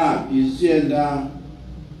cha Malawi iziyenda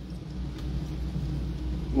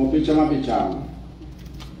mopichama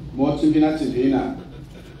motsimphina.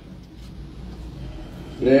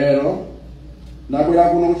 Lero ndabwera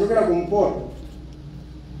kuno kuchokera kumpoto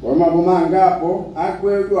maboma angapo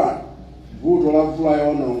agwedwa vuto la mvula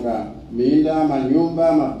yononga minda,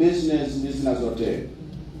 manyumba, mabusiness ndi zina zotero.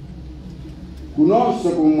 Kunonso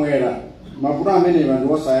kumwera mavuto amenewa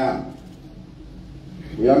ndi osayamba.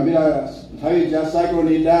 Kuyambira nthawi ya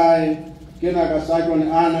cyclone Idai, kenaka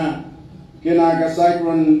cyclone Ana, kenaka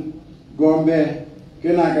cyclone Gombe,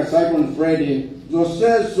 kenaka cyclone Freddy,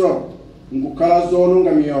 zonsezo nkukhala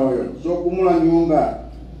zononga miyoyo, zokumula nyumba,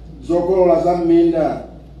 zokolola za minda,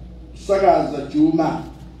 kusakaza chuma.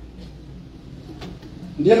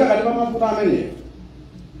 Ndiye pakati pa mavuto amenewa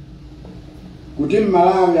kuti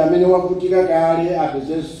Malawi amene wavutika kale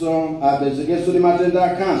apezekenso ndi matenda a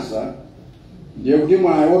kansa, ndiye kuti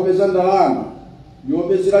mwayi wopeza ndalama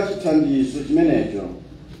yopezera chithandizo chimenecho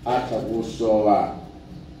atha kusowa.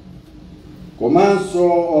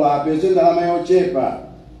 Komanso ola apeze ndalama yochepa,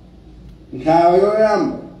 nkhawa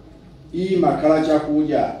yoyamba imakhala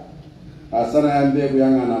chakudya asanayambe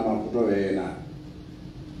kuyang'ana mavuto ena.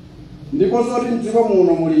 Ndipo zoti mdziko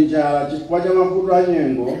muno muli njala chifukwa cha mavuto a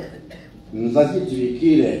nyengo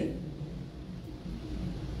nzachidziwikire.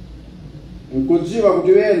 Nkudziwa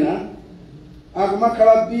kuti wena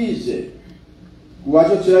akumakhala bize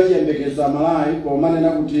kuwachotsera chiyembekezo Amalawi pomanena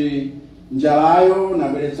kuti njalayo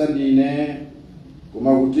nabweretsa ndine,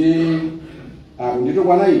 koma kuti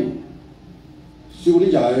akunditokwana ine sikuti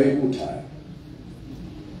njalayo ikutha.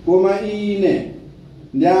 Koma ine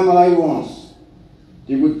ndi Amalawi onse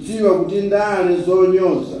tikudziwa kuti ndale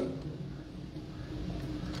zonyoza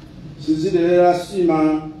sizidelera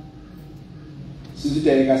sima,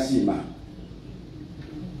 sizitereka sima.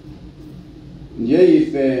 Ndiye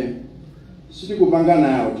ife sitikupanga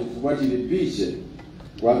nawo chifukwa tili bize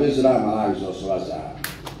kuwapezera Amalawi zosowa zawo.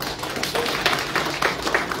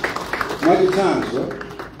 Mwachitsanzo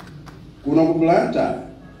kuno ku Blantyre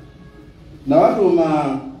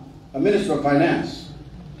nawatuma Minister of Finance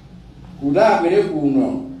kuti abwere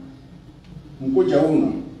kuno mkuja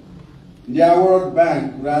uno ndi a World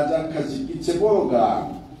Bank kuti adzakhazikitse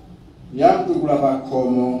pologalamu ya mtukula pa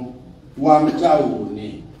khomo wa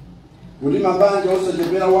mtawuni kuti mabanja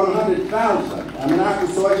osachepera 100,000 amene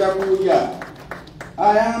akusowa chakudya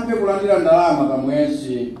ayambe kulandira ndalama pa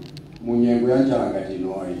mwezi mu nyengo ya njala ngati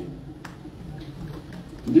inoyi.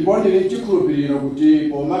 Ndipo ndili chikhulupiriro kuti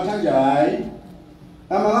pomatha njalayi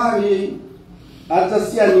Amalawi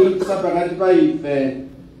adzasiyanitsa pakati pa ife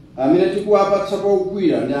amene tikuwapatsa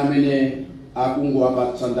pogwira ndi amene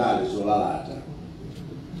akungowapatsa ndale zolalata.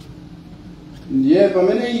 Ndiye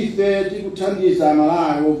pamene ife tikuthandiza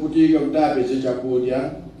Amalawi ovutika kuti apeze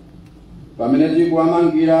chakudya, pamene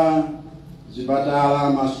tikuwamangira zipatala,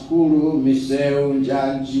 masukulu, misewu,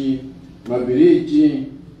 njanji, mabiriji,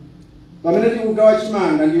 pamene tikugawa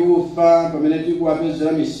chimanga ndi ufa, pamene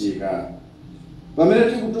tikuwapezera misika,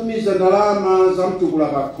 pamene tikutumiza ndalama za mtukula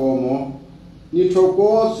pa khomo,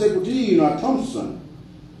 nithokoze kuti ino a Thompson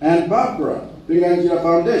and Barbara Pinganjira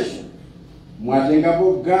Foundation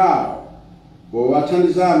mwatengapo gawo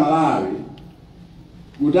powathandiza Amalawi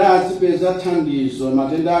kuti azipeza thandizo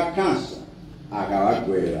matenda a kansa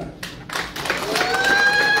akawagwera.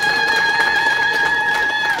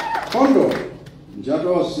 Kondo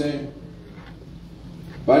njatonse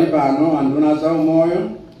pali pano anduna za umoyo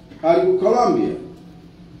ali ku Colombia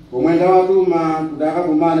komwe ndawatuma kuti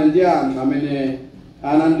akakumane ndi anthu amene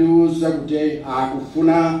anandiwuza kuti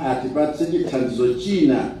akufuna atipatse chithandizo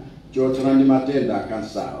china chothana ndi matenda a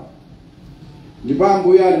kansawo. Ndipo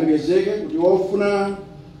Ambuye alemekezeke kuti ofuna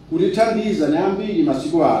kutithandiza ndi ambiri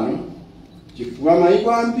masiku ano, chifukwa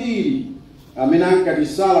mayiko ambiri amene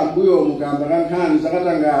ankatisala mbuyo mukamba ka nkhani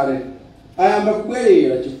zakatangale ayamba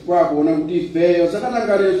kubwerera chifukwa akuona kuti ifeyo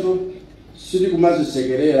zakatangalezo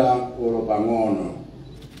sitikumazisekerera olo pang'ono.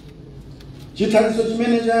 Chithandizo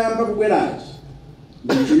chimene chayamba kubwerachi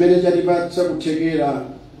ndi chimene chatipatsa kuthekera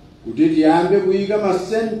kuti tiyambe kuyika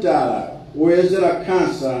masentala oyezera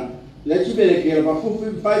kansa ya chiberekero pafupi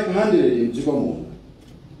 500 mdziko muno.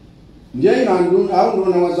 Ndiye ino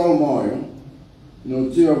aunduna wa za umoyo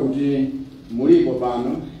nodziwa kuti mulipo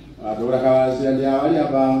pano atola kawazira ndi awali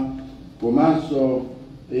apa komanso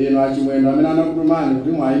ino achimwendo amene anakutumani kuti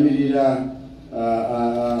mwayimirira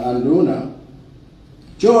anduna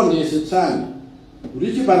chondiyesetsani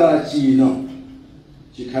kuti chipatala chino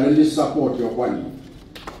chikhale ndi support yokwanira.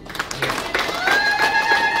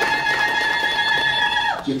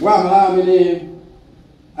 Chifukwa Amalawi amene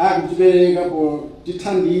akutipereka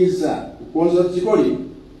potithandiza kukonza dziko lino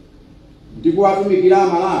ndi kuwatumikira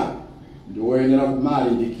Amalawi ndi woyenera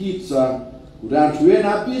kumalimbikitsa kuti anthu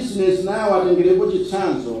ena a business nawo atengerepo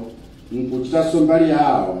chitsanzo nkuchitanso mbali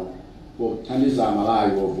yawo pothandiza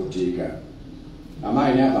Amalawi ovutika.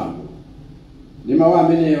 Amayi ndi abambo, Ndimawu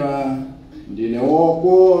amenewa ndine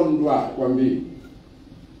wokondwa kwambiri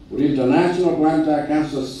kuti International Blantyre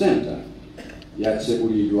Cancer Centre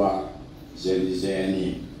yatsekulidwa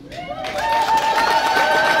zenizeni.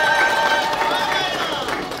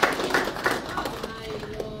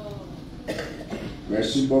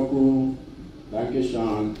 Merci beaucoup. Danke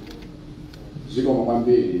schön. Zikomo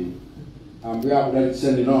kwambiri. Ambuye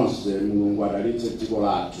akudalitseni nonse, Mulungu adalitse dziko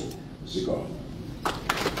lathu. Zikomo.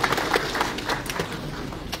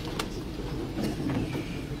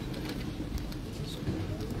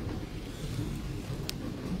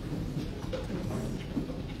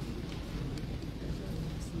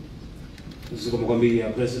 Zikomo kwambiri ya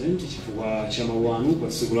President chifukwa cha mawu anu kwa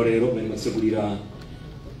tsiku la lero pamene matsekulira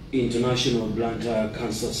International Blantyre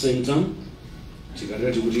Cancer Centre.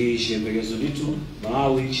 Tikatera kuti chiyembekezo ndithu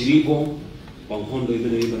Malawi chilipo pa nkhondo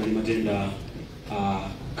imene ilimbana ndi matenda a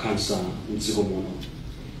kansa mdziko muno.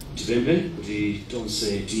 Tipemphe kuti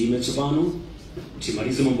tonse tiyime tsopano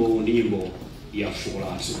timalize mambo ndi nyimbo ya fuko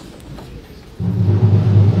lathu.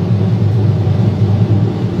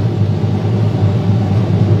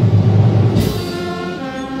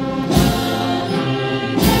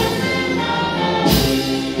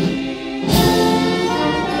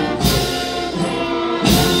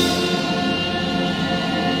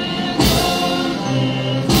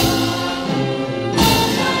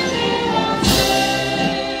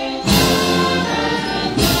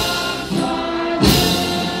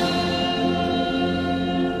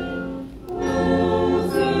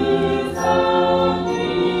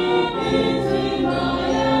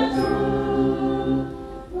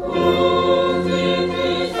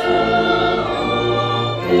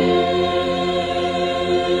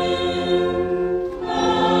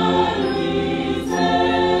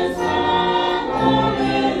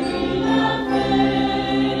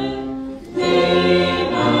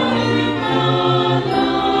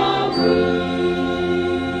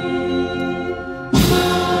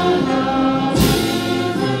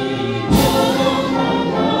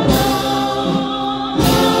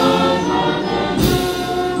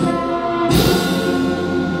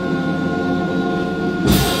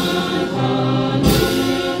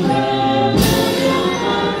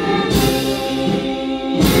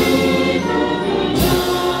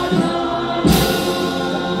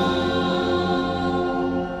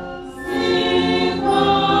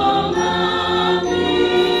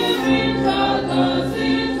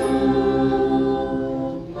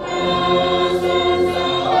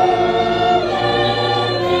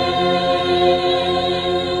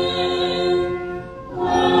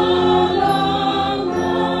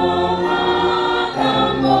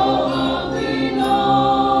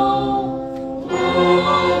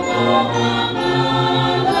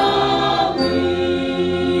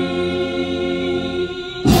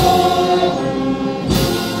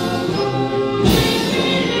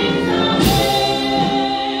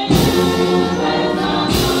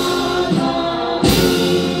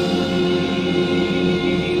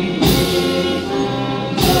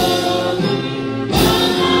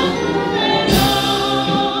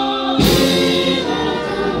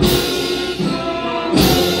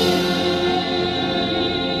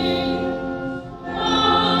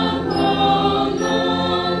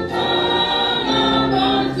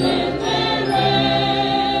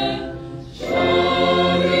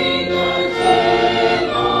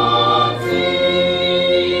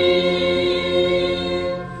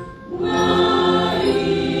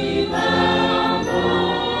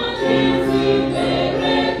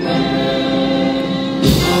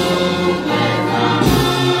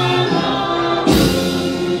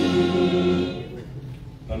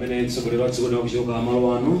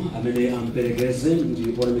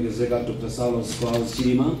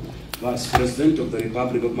 Vice President of the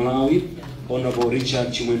Republic of Malawi, Honorable Richard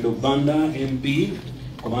Chimwendo Banda, MP,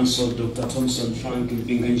 Komanso Dr. Thompson Frank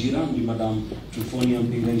Mpinganjira, and Madam Trifonia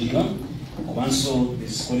Mpinganjira, Komanso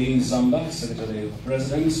Ms. Colleen Zamba, Secretary of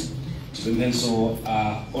Presidents, Tipembenso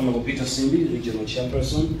Honorable Peter Simbi, Regional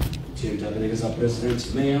Chairperson, Tientabregeza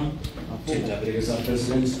President, Mayor, Tientabregeza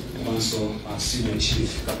President, Komanso Senior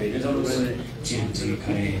Chief Cabinet Officer, Tienti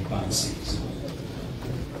Kare Bansi.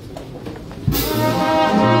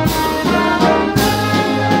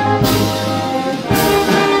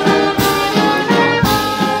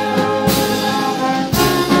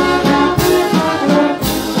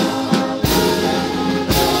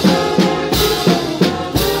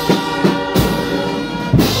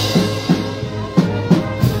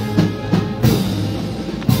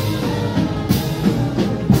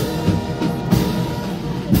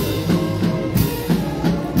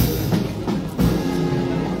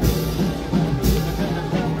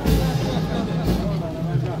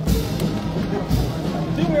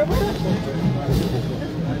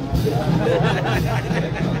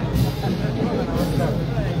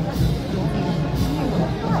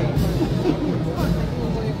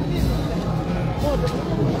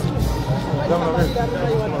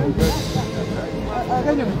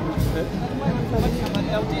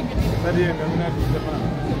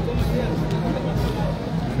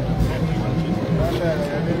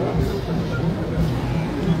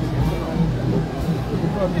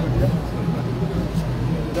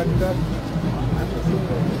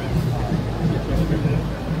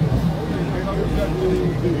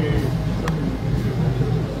 Thank you.